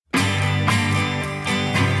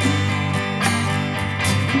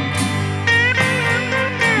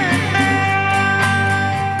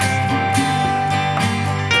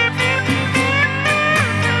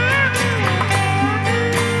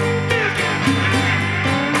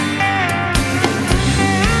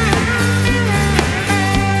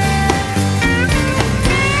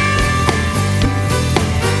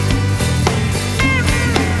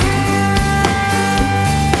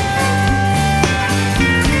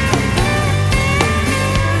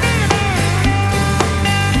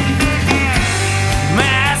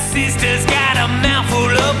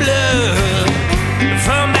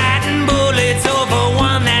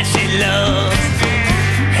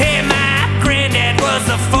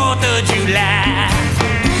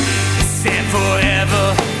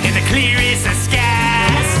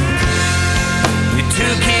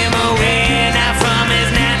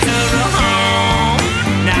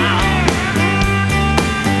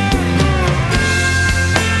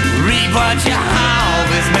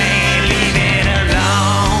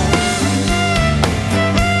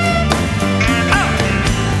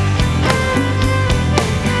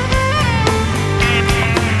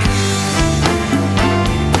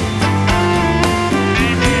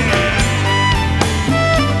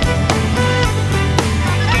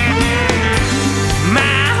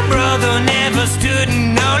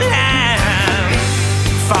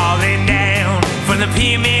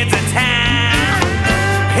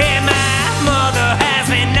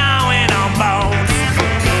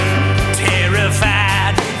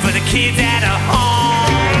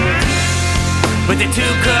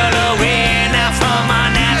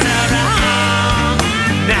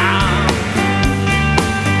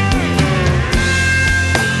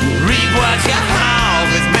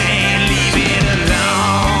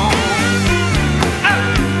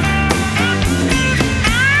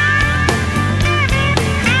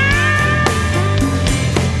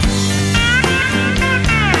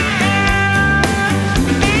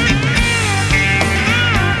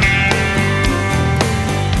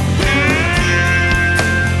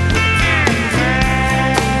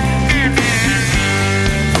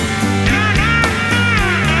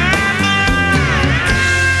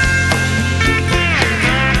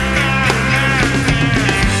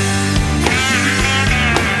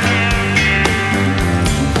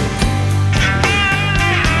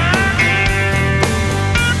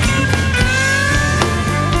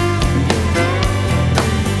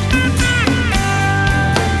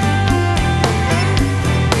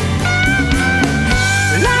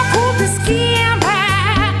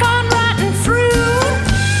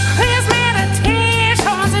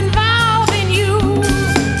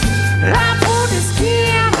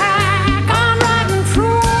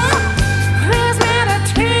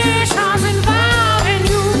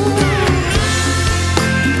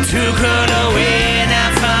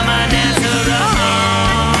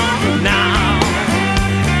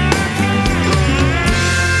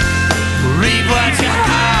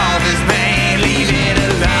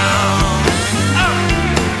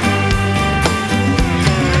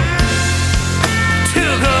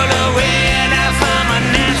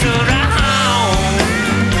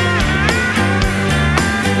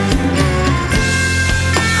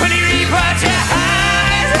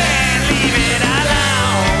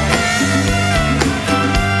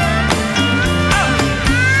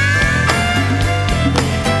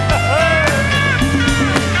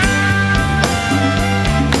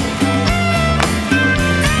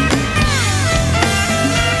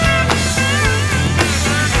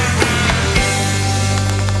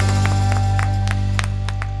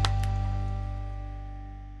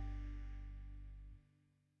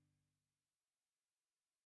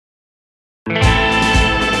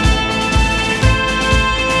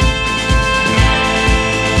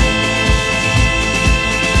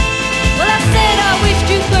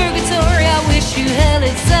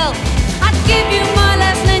 give you my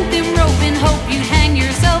last length and rope and hope you'd hang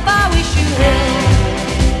yourself. I wish you hell.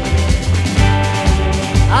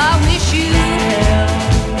 I wish you hell.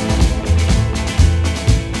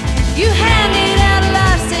 You handed out a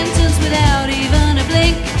life sentence without even a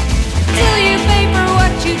blink. Till you pay for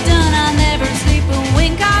what you've done, I'll never sleep a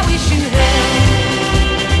wink. I wish you hell.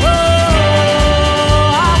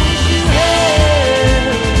 Whoa, I wish you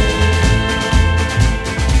hell.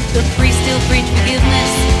 The priest still preach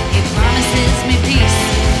forgiveness. He promises me peace.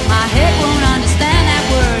 My head won't understand that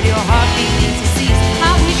word. Your heartbeat needs to cease.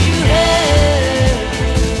 I wish you hell.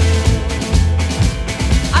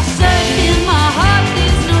 I searched in my heart.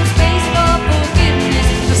 There's no space for forgiveness.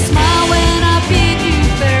 To smile when I bid you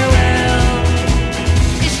farewell.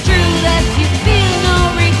 It's true that you feel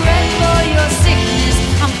no regret for your sickness.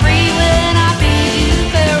 I'm free when I bid you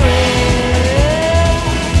farewell.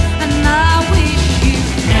 And I wish you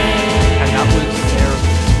hell. And that was Sarah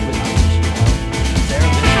with I Wish You Hell. Sarah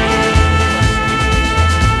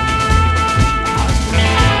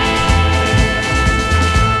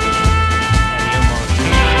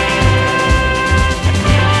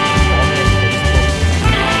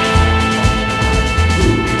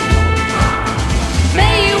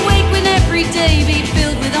May you wake when every day be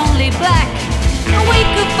filled with only black. A wake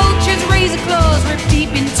of vultures, razor claws rip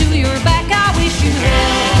deep into your back. I wish you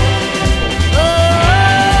hell.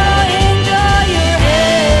 Oh, enjoy your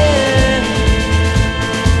hell.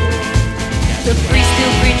 The priest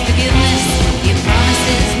still preach forgiveness. He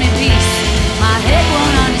promises me peace. My head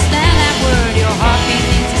won't understand that word. Your heartbeat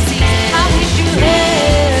needs to cease. I wish you hell.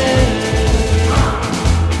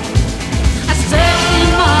 I searched in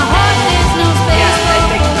my heart. There's no space for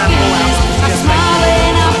forgiveness. I smile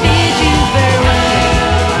when I bid you farewell.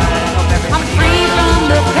 I'm free from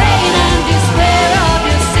the pain and despair of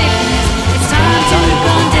your sickness. It's time to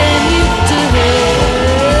condemn you to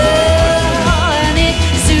hell, and it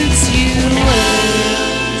suits you well.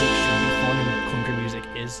 fun, and country music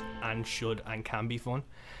is and should and can be fun.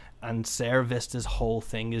 And Sarah Vista's whole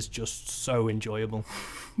thing is just so enjoyable.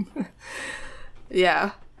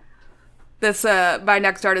 Yeah. This my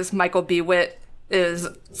next artist, Michael B. Witt, is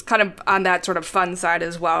kind of on that sort of fun side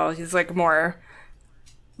as well. He's like more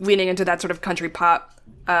leaning into that sort of country pop.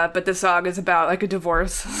 But this song is about like a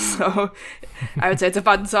divorce. So I would say it's a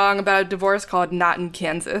fun song about a divorce called Not in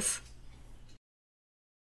Kansas.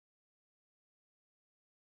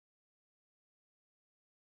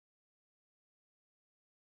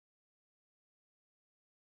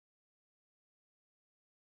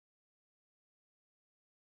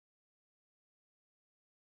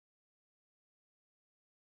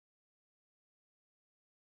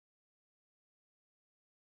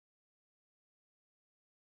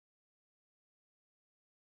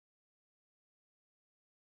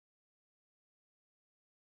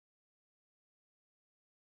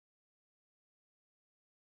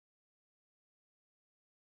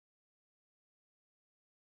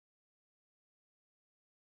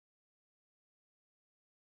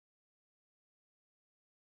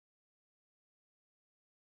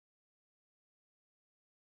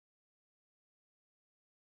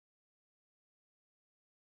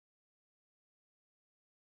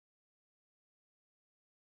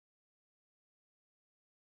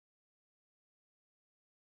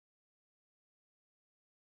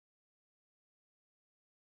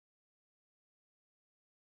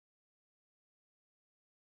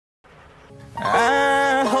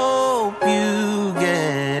 I hope you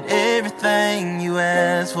get everything you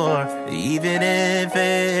ask for, even if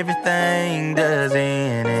everything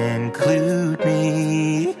doesn't include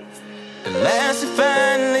me. At last it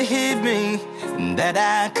finally hit me that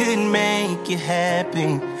I could make you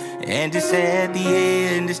happy, and just at the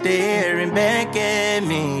end is staring back at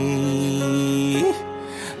me.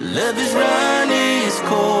 Love has run its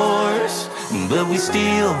course, but we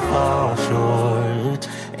still fall short.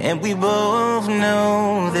 And we both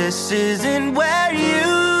know this isn't where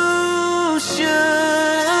you should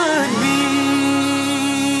be.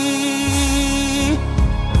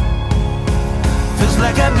 Feels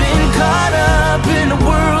like I've been caught up in a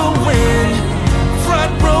whirlwind,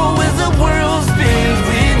 front row as the world spins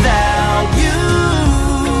without you.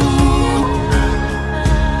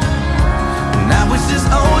 And I wish this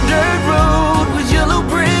old dirt road with yellow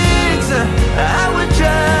bricks, I would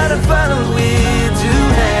try to follow it to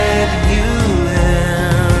have you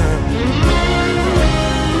there.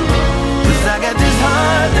 'Cause I got this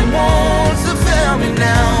heart that wants to fail me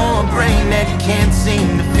now, a brain that can't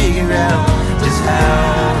seem to figure out just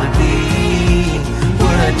how to be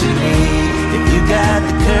what you need. If you got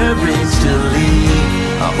the courage to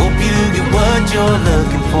leave, I hope you get what you're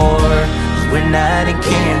looking for. we're not in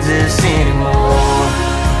Kansas anymore.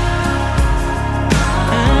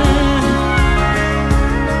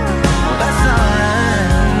 Well, that's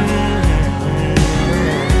alright.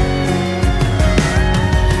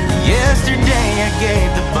 Yesterday I gave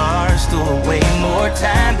the bar stool way more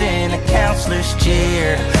time than a counselor's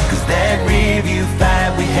chair, 'cause that review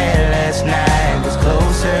fight we had last night was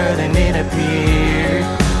closer than it appeared.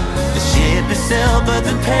 The ship is sailed, but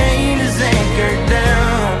the pain is anchored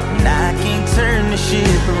down, and I can't turn the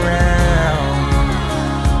ship around.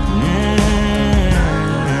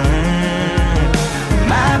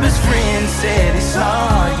 My best friend said he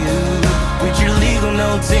saw you with your legal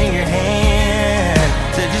notes in your hand.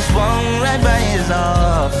 Said you swung right by his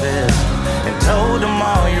office and told him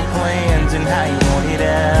all your plans and how you want it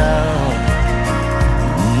out.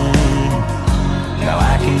 Now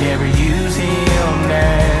I can never use him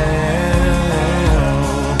now.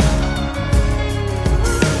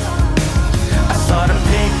 I saw the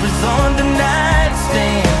papers on the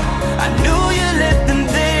nightstand, I knew you left them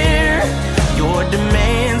there. Your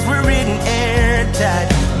demands were written airtight,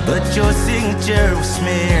 but your signature was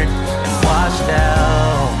smeared and washed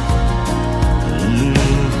out.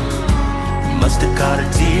 You must have caught a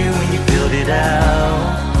tear when you filled it out.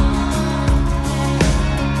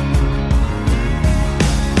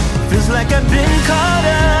 Feels like I've been caught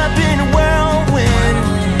up in a whirlwind.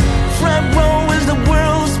 Front row as the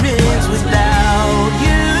world spins without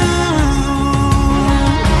you.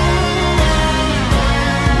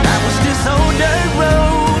 I was this old dirt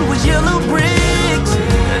road with yellow bricks,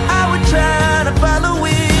 and I would try to follow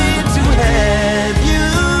it to have you.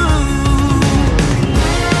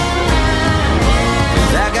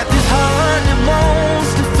 'Cause I got this heart that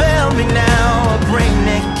wants to fail me now, a brain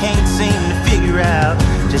that can't seem to figure out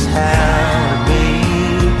just how to be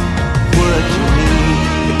what you need.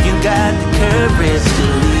 If you got the courage to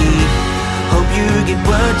leave, hope you get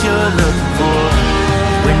what you're looking for.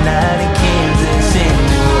 We're not in Kansas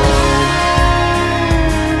anymore.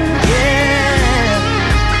 Yeah.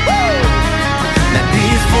 Woo! Now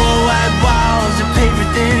these four white walls are paper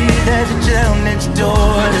thin. There's a jail next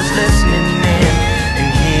door that's listening in, and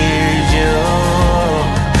here's your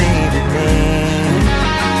leaving me.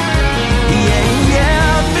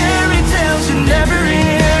 Never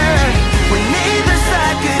end, when neither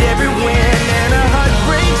side could ever win, and our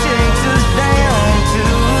heartbreak takes us down to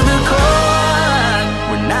the core.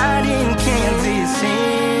 We're not in Kansas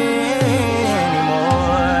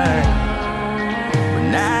anymore.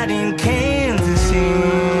 We're not in Kansas anymore.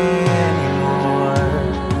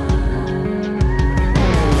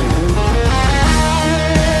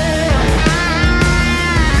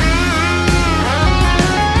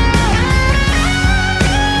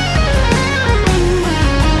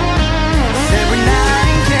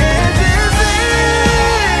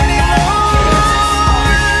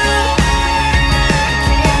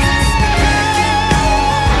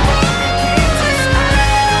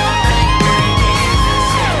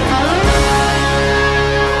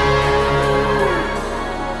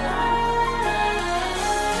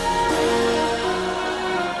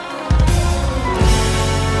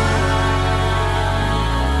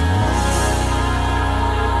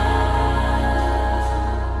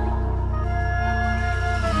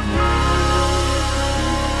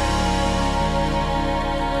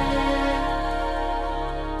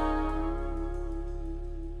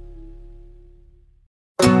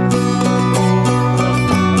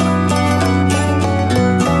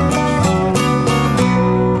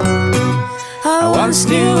 Once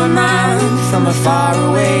knew a man from a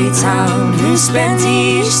faraway town who spent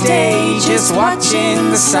each day just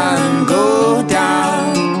watching the sun go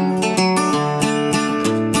down.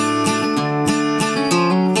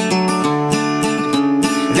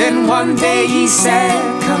 Then one day he said,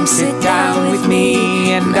 "Come sit down with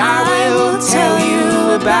me, and I will tell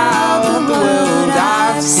you about the world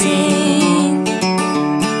I've seen."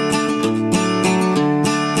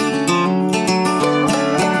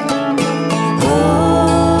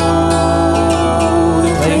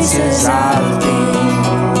 I've been.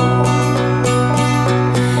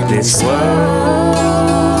 This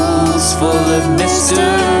world's full of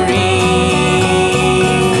mystery.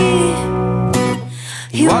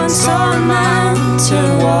 He once saw a man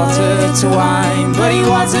turn water to wine, but he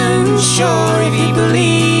wasn't sure if he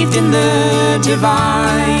believed in the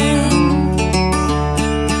divine.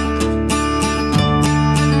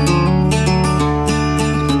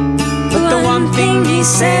 But the one thing he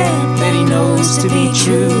said that he knows to be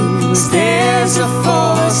true is there's a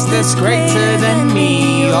force that's greater than me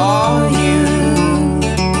or you.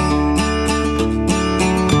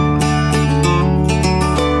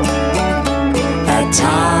 At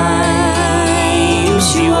times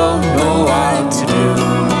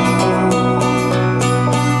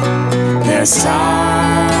the signs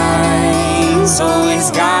always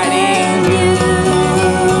guiding you.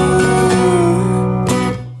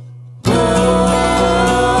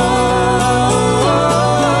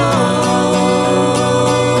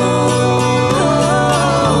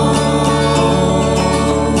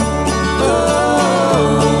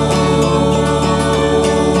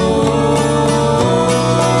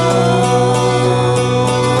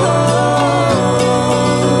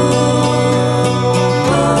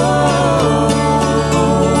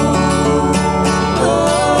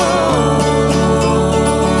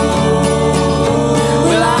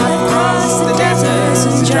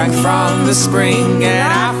 From the spring, and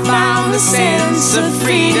I found the sense of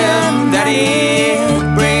freedom that it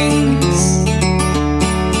brings.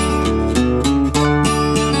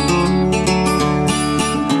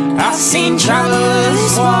 I've seen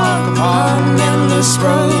travelers walk upon endless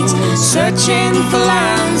roads, searching for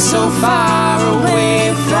land so far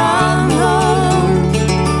away from home.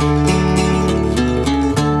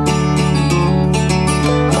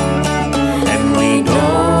 And we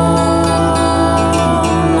don't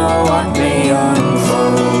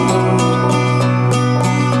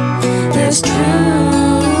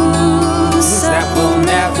truths that we'll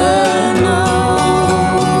never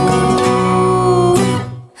know.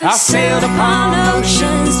 I sailed upon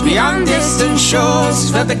oceans beyond distant shores,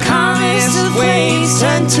 felt the calmest of waves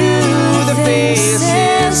turn to the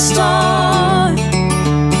fiercest storm.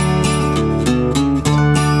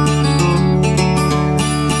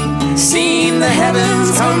 Seen the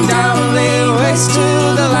heavens come down, lay waste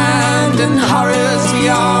to the land, and horrors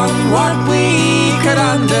beyond what we could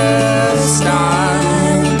understand.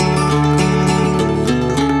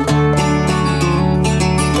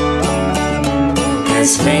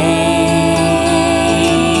 As fate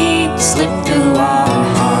slipped through our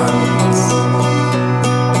hearts,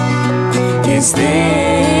 is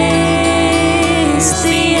this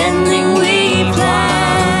the ending we planned?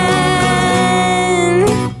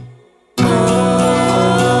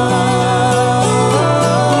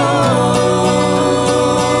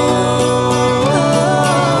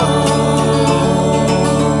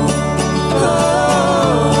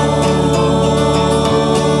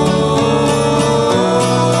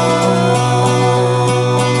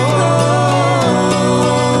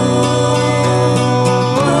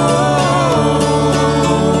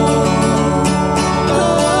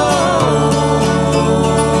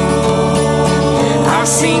 I've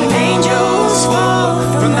seen angels fall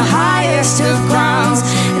from the highest of grounds,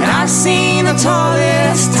 and I've seen the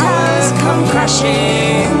tallest towers come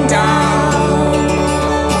crashing down.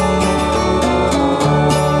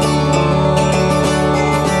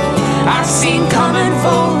 I've seen common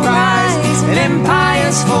folk rise and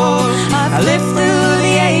empires fall. I lived through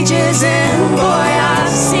the ages, and boy, I've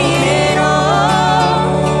seen it all.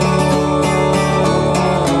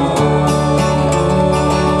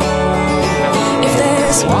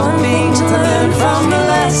 One thing to learn from the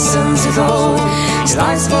lessons of old is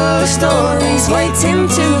life's full of stories waiting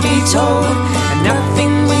to be told, and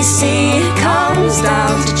nothing we see comes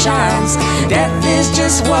down to chance. Death is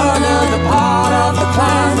just one other part of the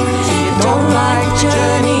plan. You don't like the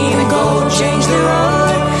journey, then go change the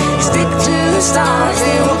road. Stick to the stars,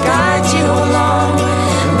 they will guide you along.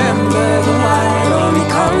 Remember the light only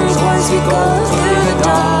comes once we go through the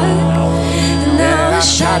dark, and now the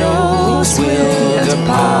shadows will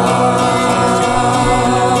depart.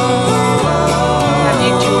 Have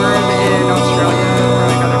you toured in Australia or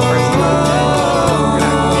like other parts of the world? I've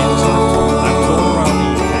toured around the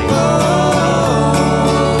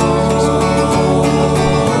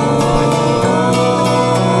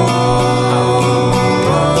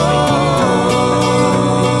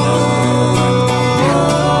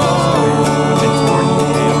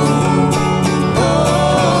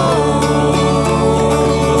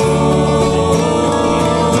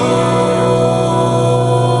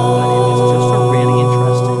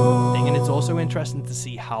interesting to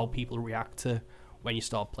see how people react to when you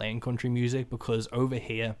start playing country music, because over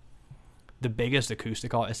here the biggest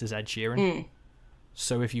acoustic artist is Ed Sheeran.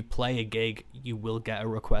 So if you play a gig, you will get a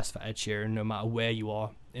request for Ed Sheeran no matter where you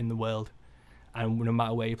are in the world, and no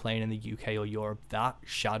matter where you're playing in the UK or Europe. That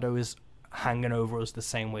shadow is hanging over us the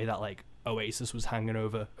same way that like Oasis was hanging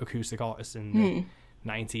over acoustic artists in the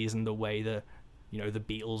 90s, and the way that, you know, the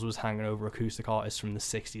Beatles was hanging over acoustic artists from the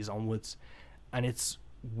 60s onwards. And it's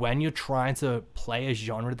when you're trying to play a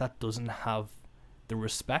genre that doesn't have the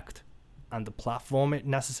respect and the platform it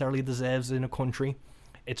necessarily deserves in a country,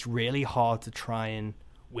 it's really hard to try and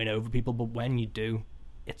win over people. But when you do,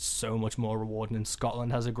 it's so much more rewarding. And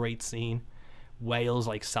Scotland has a great scene, Wales,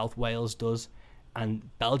 like South Wales does, and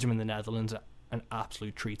Belgium and the Netherlands an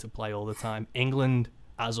absolute treat to play all the time. England,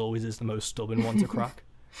 as always, is the most stubborn one to crack.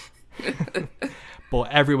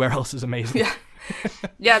 But everywhere else is amazing.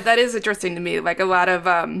 Yeah, that is interesting to me. Like a lot of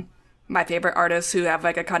my favorite artists who have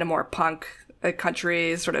like a kind of more punk,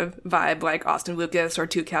 country sort of vibe, like Austin Lucas or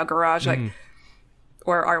Two Cow Garage, like,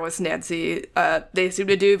 or Arliss Nancy, they seem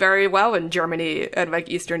to do very well in Germany and like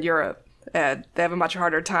Eastern Europe. And they have a much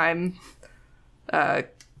harder time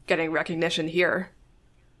getting recognition here.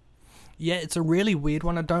 Yeah, it's a really weird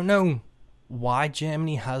one. I don't know why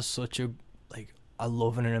Germany has such a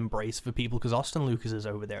love and an embrace for people, because Austin Lucas is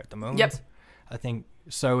over there at the moment. Yep. I think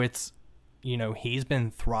so. It's, you know, he's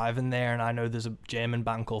been thriving there, and I know there's a German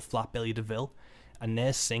band called Flat Billy DeVille, and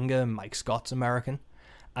their singer Mike Scott's American,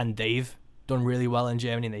 and they've done really well in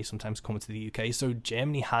Germany, and they sometimes come to the UK. So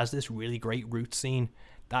Germany has this really great root scene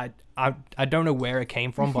that I don't know where it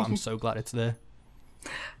came from, but I'm so glad it's there.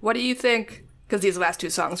 What do you think, because these last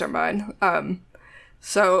two songs are mine,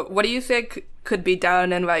 so what do you think could be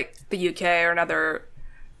done in like the UK or in other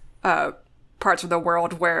parts of the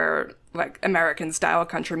world where like American style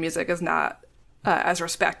country music is not as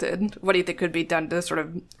respected? What do you think could be done to sort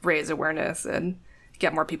of raise awareness and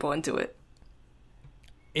get more people into it?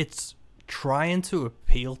 It's trying to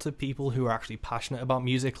appeal to people who are actually passionate about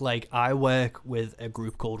music. Like, I work with a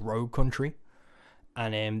group called Rogue Country,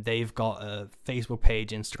 and they've got a Facebook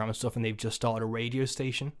page, Instagram and stuff, and they've just started a radio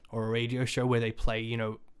station or a radio show where they play, you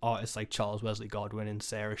know, artists like Charles Wesley Godwin and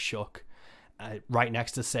Sarah Shook, right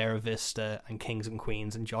next to Sarah Vista and Kings and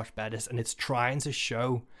Queens and Josh Bettis, and it's trying to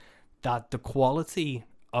show that the quality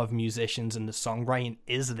of musicians and the songwriting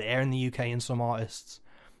is there in the UK in some artists.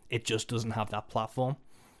 It just doesn't have that platform.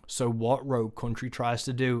 So what Rogue Country tries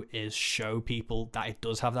to do is show people that it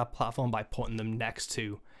does have that platform by putting them next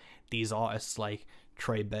to these artists like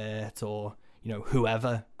Trey Burt or, you know,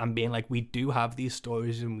 whoever, and being like, we do have these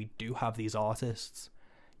stories and we do have these artists.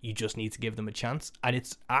 You just need to give them a chance. And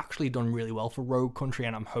it's actually done really well for Rogue Country,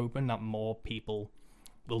 and I'm hoping that more people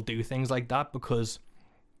will do things like that, because,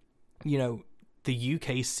 you know, the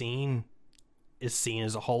UK scene is seen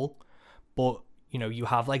as a whole, but, you know, you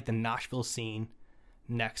have like the Nashville scene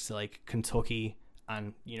next to like Kentucky,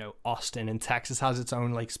 and, you know, Austin, and Texas has its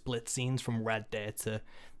own like split scenes from Red Deer to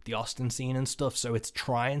the Austin scene and stuff. So it's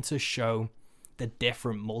trying to show the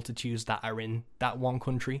different multitudes that are in that one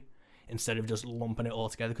country, instead of just lumping it all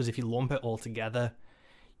together. Because if you lump it all together,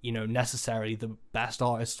 you know, necessarily the best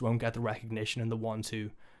artists won't get the recognition, and the ones who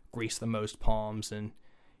grease the most palms and,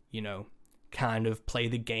 you know, kind of play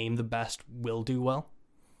the game the best will do well.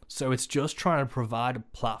 So it's just trying to provide a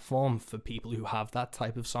platform for people who have that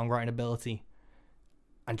type of songwriting ability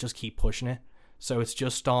and just keep pushing it. So it's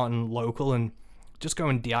just starting local and just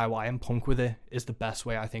going DIY and punk with it is the best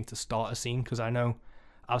way, I think, to start a scene. Because I know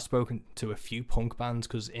I've spoken to a few punk bands,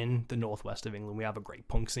 because in the northwest of England we have a great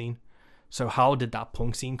punk scene. So how did that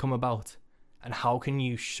punk scene come about, and how can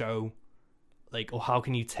you show, like, or how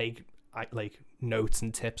can you take like notes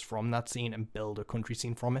and tips from that scene and build a country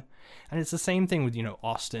scene from it? And it's the same thing with, you know,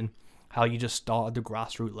 Austin, how you just start at the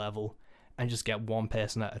grassroots level and just get one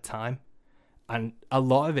person at a time. And a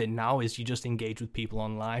lot of it now is you just engage with people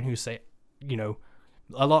online who say, you know,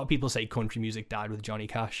 a lot of people say country music died with Johnny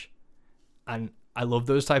Cash, and I love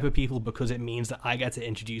those type of people, because it means that I get to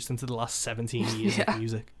introduce them to the last 17 years of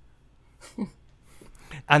music.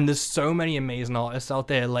 And there's so many amazing artists out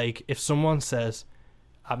there. Like, if someone says,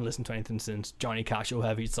 I haven't listened to anything since Johnny Cash or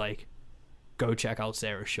whatever, it's like, go check out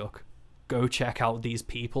Sarah Shook. Go check out these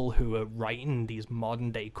people who are writing these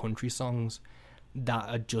modern day country songs that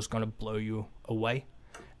are just going to blow you away.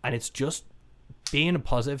 And it's just being a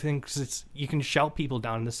positive thing, because it's, you can shout people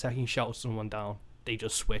down, and the second you shout someone down, they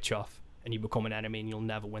just switch off and you become an enemy and you'll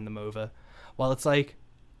never win them over. Well, it's like,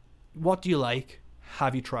 what do you like?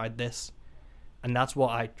 Have you tried this? And that's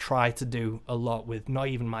what I try to do a lot with not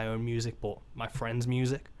even my own music, but my friends'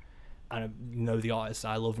 music. And, you know, the artists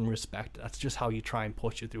I love and respect. That's just how you try and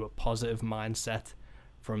push it through a positive mindset.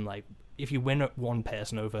 From, like, if you win one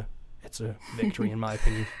person over, it's a victory in my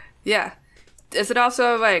opinion. Yeah. Is it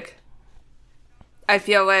also like, I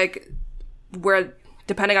feel like we're,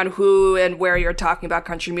 depending on who and where you're talking about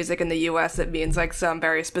country music in the US, it means like some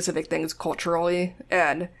very specific things culturally.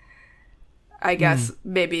 And I guess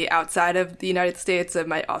maybe outside of the United States, it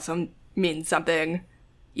might also mean something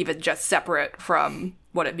even just separate from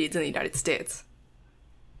what it means in the United States.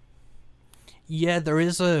 Yeah, there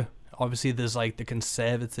is obviously there's like the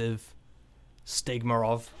conservative stigma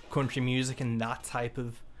of country music and that type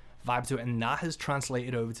of vibe to it. And that has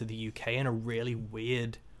translated over to the UK in a really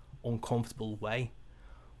weird, uncomfortable way,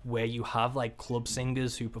 where you have like club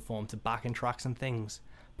singers who perform to backing tracks and things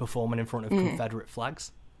performing in front of Confederate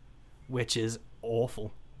flags. which is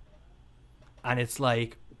awful. And it's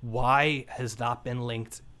like, why has that been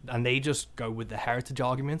linked? And they just go with the heritage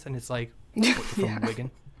argument, and it's like, but you're from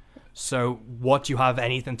Wigan. So what do you have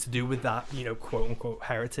anything to do with that, you know, quote unquote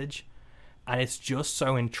heritage? And it's just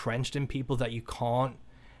so entrenched in people that you can't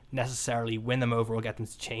necessarily win them over or get them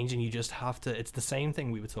to change, and you just have to. It's the same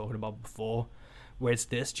thing we were talking about before, where it's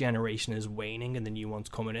this generation is waning and the new one's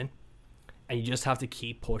coming in, and you just have to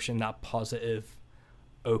keep pushing that positive,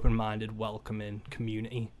 open-minded, welcoming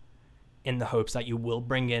community in the hopes that you will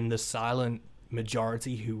bring in the silent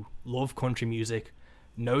majority who love country music,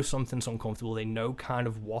 know something's uncomfortable, they know kind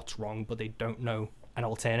of what's wrong, but they don't know an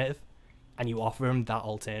alternative, and you offer them that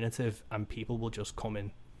alternative, and people will just come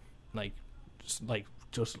in,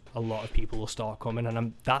 just a lot of people will start coming,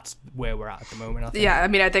 and that's where we're at the moment, I think. Yeah, I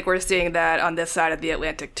mean, I think we're seeing that on this side of the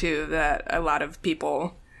Atlantic too, that a lot of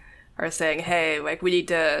people are saying, hey, like, we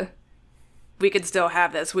can still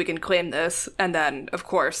have this, we can claim this, and then, of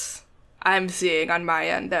course, I'm seeing on my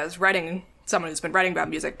end as someone who's been writing about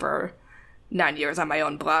music for 9 years on my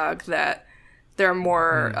own blog, that there are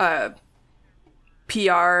more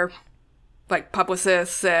PR, like,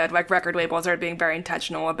 publicists and, like, record labels are being very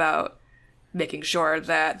intentional about making sure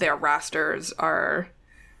that their rosters are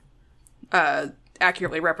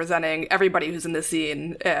accurately representing everybody who's in the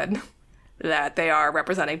scene, and that they are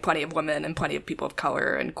representing plenty of women and plenty of people of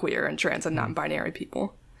color and queer and trans and non-binary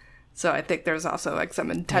people. So I think there's also, like,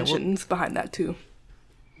 some intentions behind that too.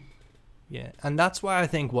 Yeah, and that's why I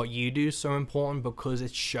think what you do is so important, because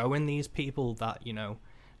it's showing these people that, you know,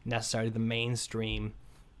 necessarily the mainstream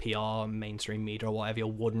PR, mainstream media or whatever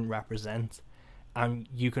wouldn't represent. And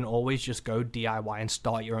you can always just go DIY and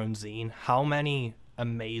start your own zine. How many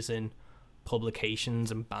amazing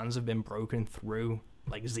publications and bands have been broken through,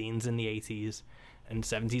 like zines in the 80s and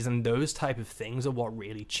 70s, and those type of things are what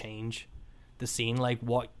really change the scene. Like,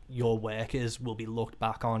 what your work is will be looked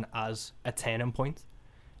back on as a turning point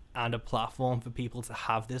and a platform for people to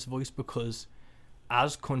have this voice, because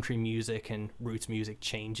as country music and roots music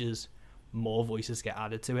changes, more voices get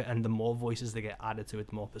added to it, and the more voices that get added to it,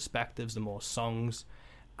 the more perspectives, the more songs,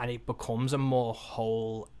 and it becomes a more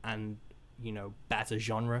whole and, you know, better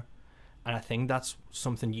genre. And I think that's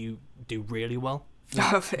something you do really well,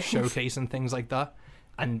 showcasing things like that,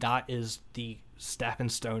 and that is the stepping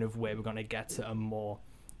stone of where we're going to get to a more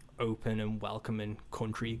open and welcoming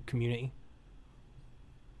country community.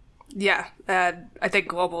 Yeah, I think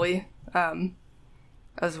globally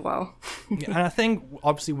as well. Yeah, and I think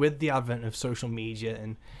obviously with the advent of social media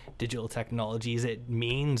and digital technologies, it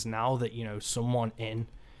means now that, you know, someone in,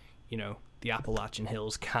 you know, the Appalachian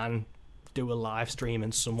Hills can do a live stream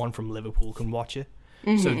and someone from Liverpool can watch it.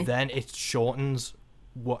 Mm-hmm. So then it shortens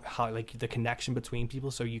the connection between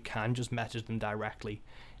people, so you can just message them directly,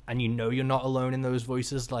 and you know you're not alone in those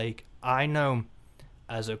voices. Like, I know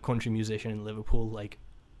as a country musician in Liverpool, like,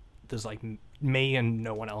 there's like me and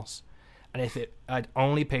no one else. And if I'd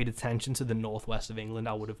only paid attention to the northwest of England,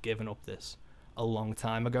 I would have given up this a long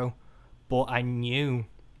time ago. But I knew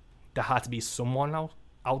there had to be someone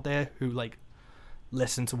out there who, like,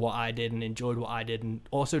 listened to what I did and enjoyed what I did and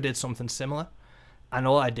also did something similar. And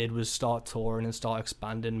all I did was start touring and start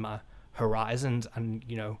expanding my horizons, and,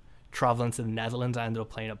 you know, traveling to the Netherlands. I ended up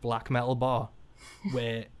playing a black metal bar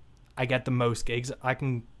where I get the most gigs. I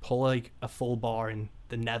can pull like a full bar in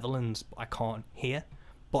the Netherlands, but I can't here.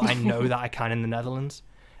 But I know that I can in the Netherlands.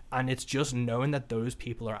 And it's just knowing that those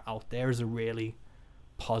people are out there is a really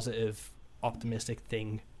positive, optimistic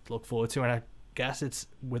thing to look forward to. And I guess it's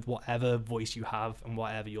with whatever voice you have and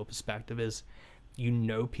whatever your perspective is, you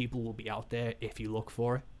know people will be out there if you look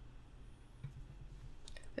for it.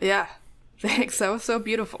 Yeah, thanks. That was so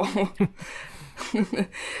beautiful.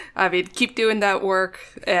 I mean, keep doing that work,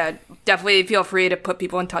 and definitely feel free to put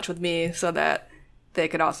people in touch with me so that they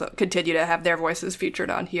can also continue to have their voices featured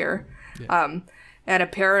on here. Yeah. And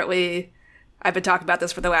apparently, I've been talking about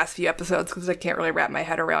this for the last few episodes because I can't really wrap my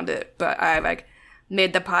head around it, but I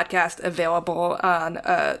made the podcast available on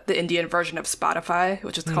the Indian version of Spotify,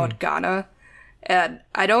 which is called Ghana. And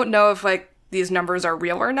I don't know if these numbers are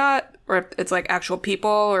real or not, or if it's actual people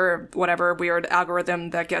or whatever weird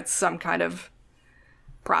algorithm that gets some kind of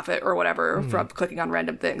profit or whatever from clicking on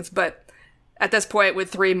random things. But at this point,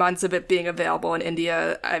 with 3 months of it being available in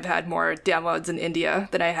India, I've had more downloads in India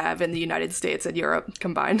than I have in the United States and Europe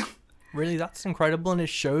combined. Really, that's incredible. And it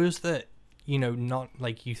shows that, not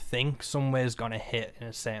you think somewhere's going to hit in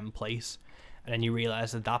a certain place, and then you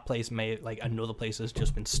realize that place may, another place has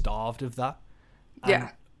just been starved of that. And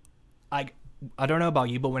yeah. I don't know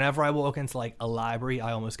about you, but whenever I walk into a library,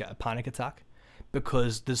 I almost get a panic attack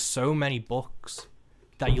because there's so many books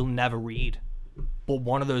that you'll never read but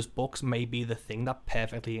one of those books may be the thing that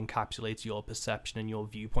perfectly encapsulates your perception and your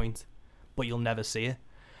viewpoint, but you'll never see it.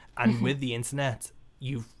 And with the internet,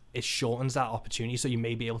 it shortens that opportunity, so you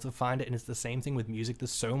may be able to find it. And it's the same thing with music.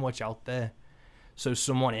 There's so much out there, so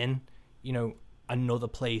someone in another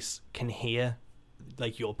place can hear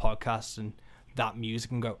like your podcast and that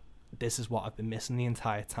music and go, this is what I've been missing the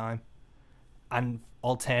entire time. And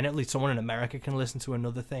alternatively, someone in America can listen to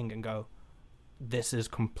another thing and go, this is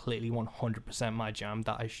completely 100% my jam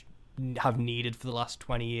that I have needed for the last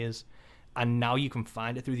 20 years. And now you can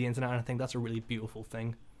find it through the internet, and I think that's a really beautiful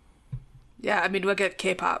thing. Yeah, I mean, look at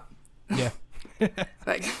K-pop. Yeah.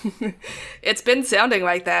 Like, it's been sounding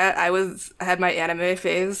like that. I had my anime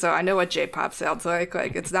phase, so I know what J-pop sounds like.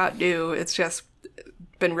 Like, it's not new. It's just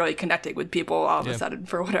been really connecting with people all of a sudden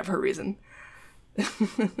for whatever reason.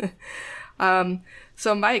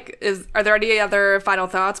 So Mike, are there any other final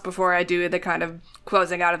thoughts before I do the kind of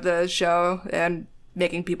closing out of the show and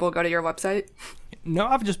making people go to your website? No,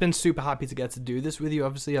 I've just been super happy to get to do this with you.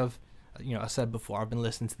 Obviously, I said before, I've been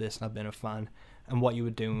listening to this and I've been a fan, and what you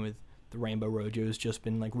were doing with the Rainbow Rodeo has just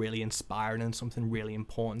been like really inspiring and something really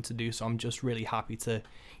important to do. So I'm just really happy to,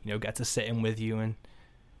 get to sit in with you and,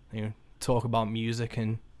 talk about music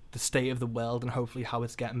and the state of the world and hopefully how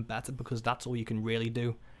it's getting better, because that's all you can really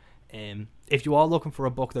do. If you are looking for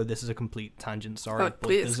a book, though, this is a complete tangent, sorry. Oh,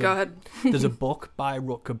 please, go ahead. There's a book by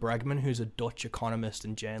Rutger Bregman, who's a Dutch economist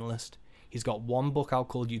and journalist. He's got one book out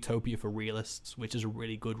called Utopia for Realists, which is a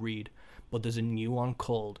really good read. But there's a new one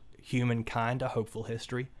called Humankind, A Hopeful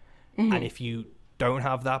History. Mm-hmm. And if you don't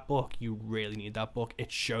have that book, you really need that book.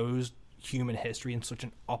 It shows human history in such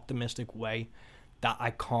an optimistic way that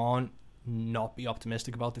I can't not be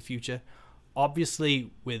optimistic about the future.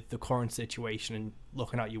 Obviously, with the current situation and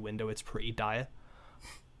looking out your window, it's pretty dire.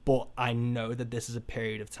 But I know that this is a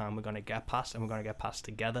period of time we're going to get past, and we're going to get past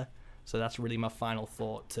together. So that's really my final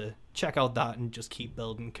thought, to check out that and just keep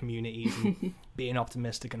building communities and being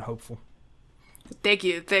optimistic and hopeful. Thank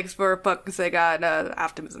you. Thanks for focusing on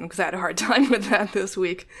optimism, because I had a hard time with that this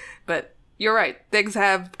week. But you're right. Things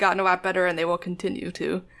have gotten a lot better, and they will continue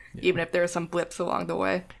to, even if there are some blips along the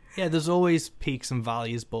way. Yeah, there's always peaks and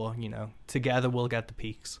valleys, but, together we'll get the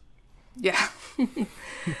peaks. Yeah.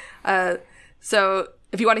 So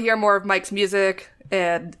if you want to hear more of Mike's music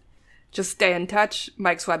and just stay in touch,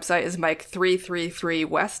 Mike's website is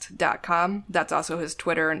mike333west.com. That's also his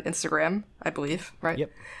Twitter and Instagram, I believe, right?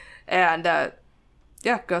 Yep. And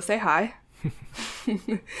go say hi.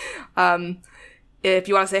 If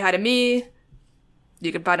you want to say hi to me,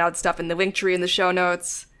 you can find out stuff in the link tree in the show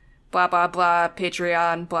notes. Blah, blah, blah,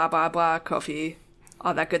 Patreon, blah, blah, blah, Ko-fi,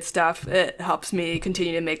 all that good stuff. It helps me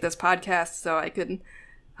continue to make this podcast so I can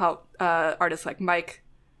help artists like Mike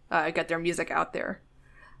get their music out there.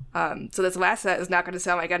 So this last set is not going to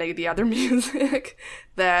sound like any of the other music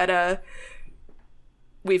that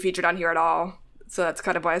we featured on here at all. So that's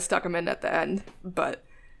kind of why I stuck them in at the end. But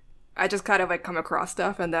I just kind of like come across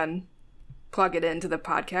stuff and then plug it into the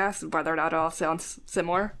podcast, whether or not it all sounds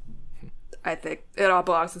similar. I think it all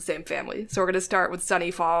belongs to the same family. So we're going to start with Sonny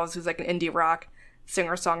Falls, who's like an indie rock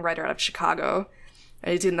singer-songwriter out of Chicago.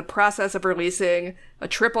 And he's in the process of releasing a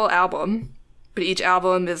triple album. But each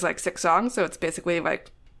album is like 6 songs, so it's basically like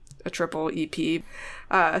a triple EP.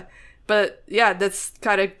 But yeah, this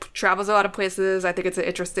kind of travels a lot of places. I think it's an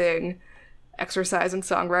interesting exercise in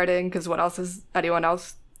songwriting, because what else has anyone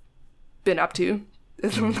else been up to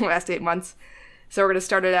in the last 8 months? So we're going to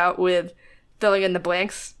start it out with Filling in the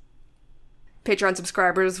Blanks. Patreon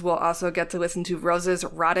subscribers will also get to listen to Roses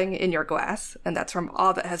Rotting in Your Glass, and that's from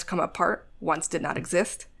All That Has Come Apart, Once Did Not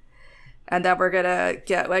Exist. And then we're gonna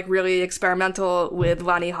get like really experimental with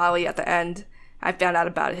Lonnie Holly at the end. I found out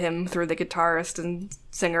about him through the guitarist and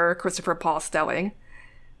singer Christopher Paul Stelling.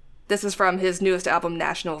 This is from his newest album,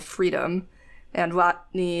 National Freedom, and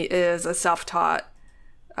Lonnie is a self-taught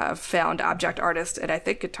found object artist and I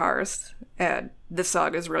think guitarist, and this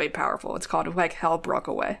song is really powerful. It's called Like Hell Broke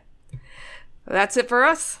Away. That's it for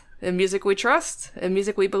us. In music we trust, in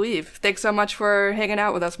music we believe. Thanks so much for hanging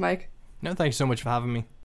out with us, Mike. No, thanks so much for having me.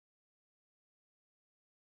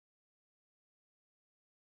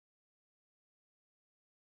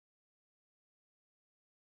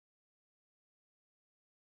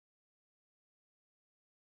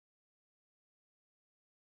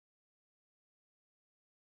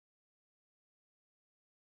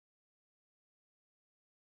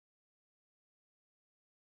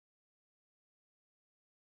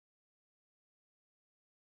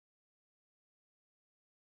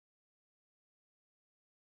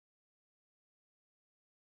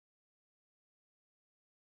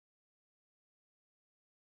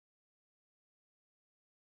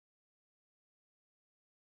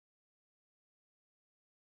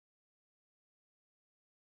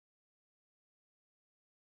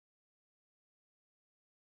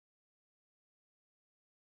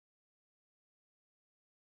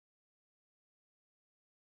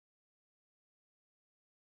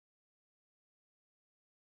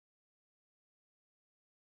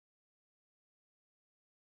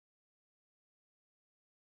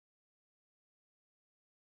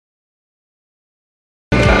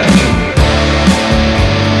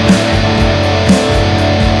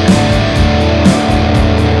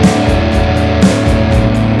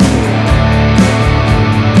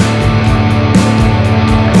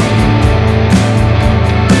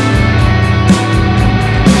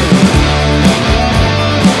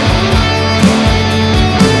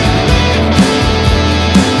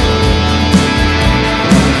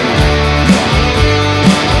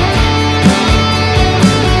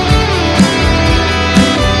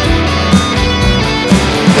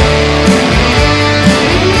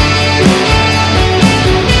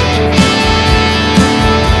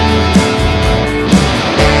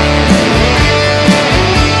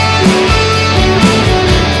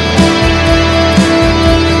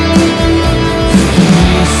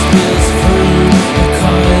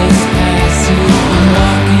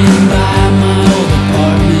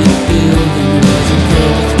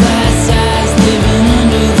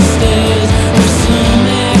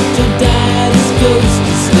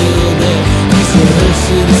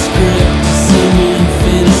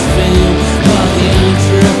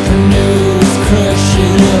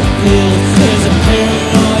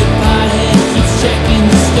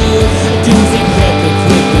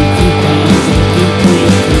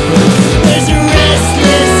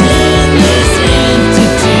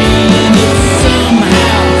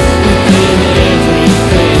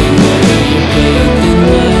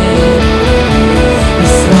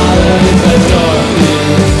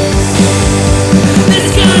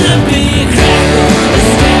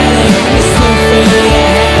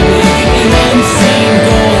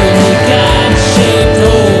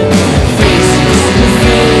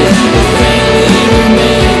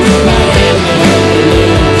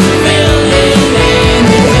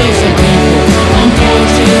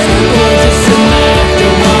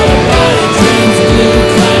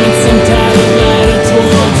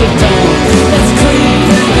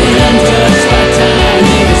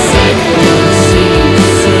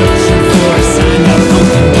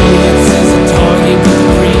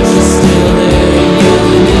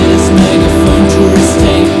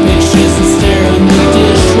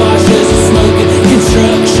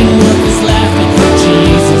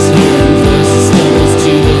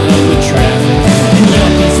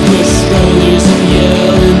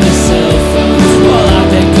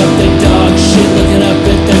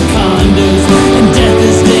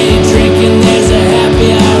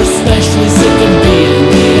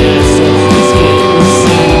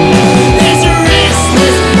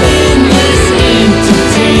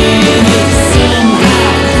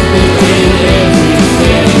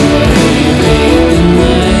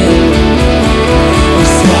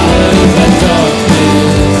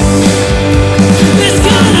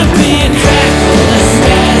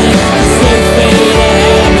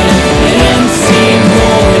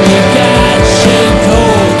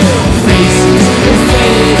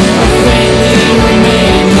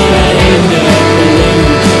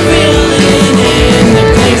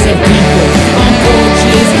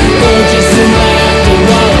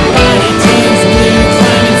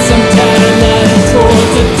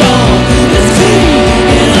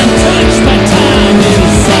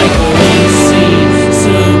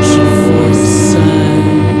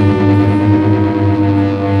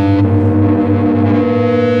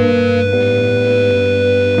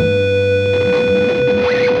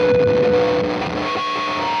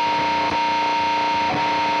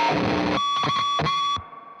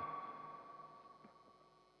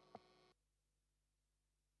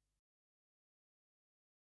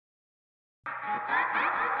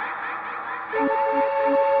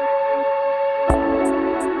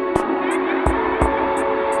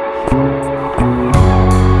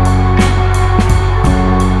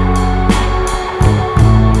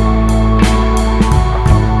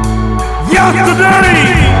 Yesterday,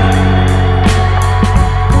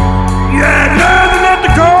 you had nothing left to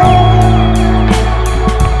go.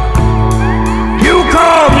 You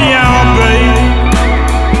called me out, baby.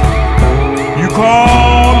 You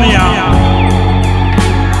called me out.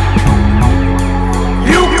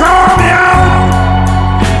 You called me out.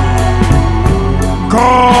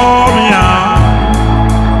 Called me out.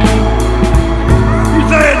 You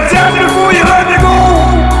said just before you let me go,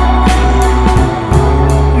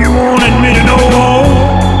 you wanted me to know more.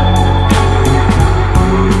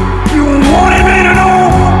 You wanted me to know.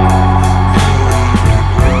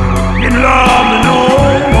 You love me no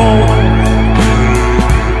more.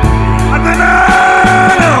 I said,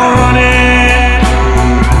 no, honey.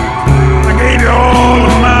 I gave you all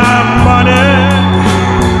of my money.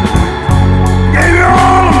 Gave you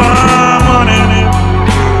all of my money.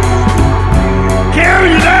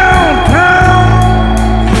 Carried you downtown.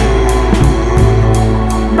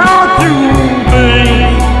 Bought you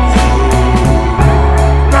things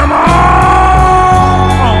from all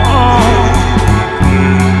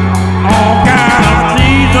kind of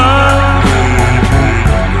seasons,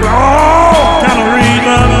 for all kind of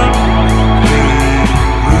reasons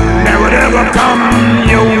that would ever come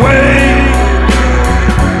your way.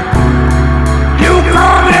 You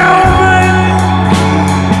called me over,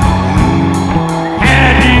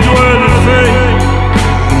 had these words to say,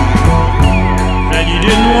 said you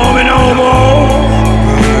didn't want me no more.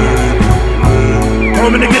 Told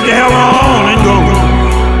me to get the hell on and go.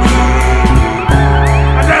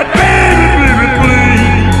 I said, baby, baby,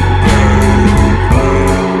 please.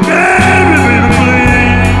 Baby, baby,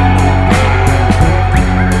 please.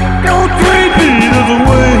 Don't treat me this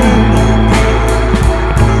way.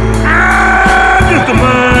 I'm just a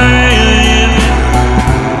man,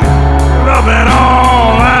 loving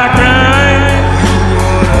all I can.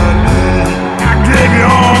 I gave you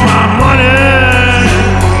all my money,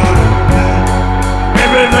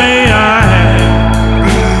 everything I had.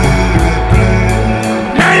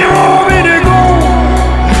 Now you want me to go?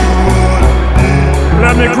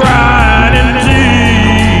 Let me cry in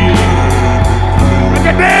tears. I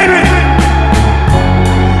said, baby.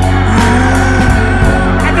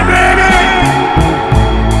 I said, baby.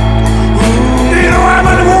 Do you know how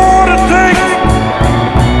much water it takes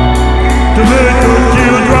to make a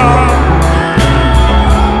teardrop?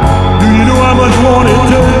 Do you know how much water it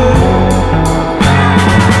takes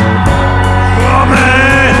for a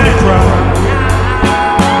man to cry?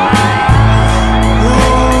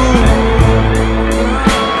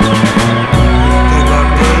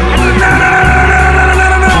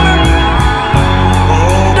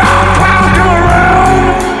 Dark cloud come around.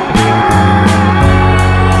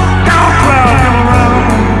 Dark cloud come around.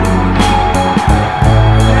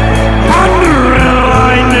 Thunder and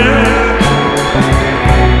lightning.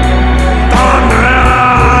 Thunder and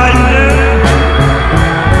lightning.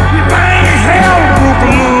 You think hell broke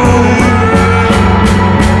loose.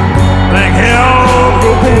 Think hell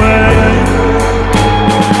broke away.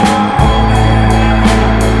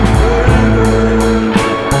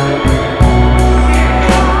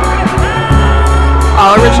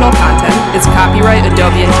 All original content is copyright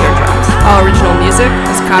Adobe and Teardrops. All original music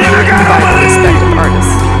is copywritten by the respective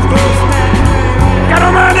artists. Got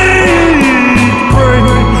on my knees to pray.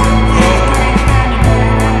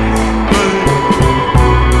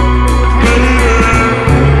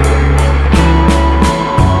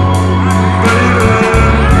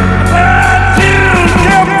 That tears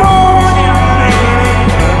kept falling,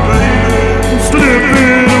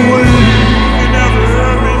 slipping away. You never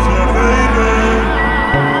heard me say, baby.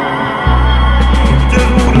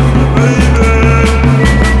 Just wanna say, baby.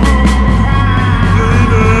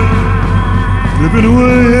 Slipping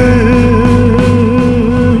away,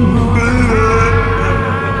 baby.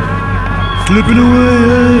 Slipping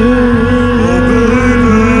away.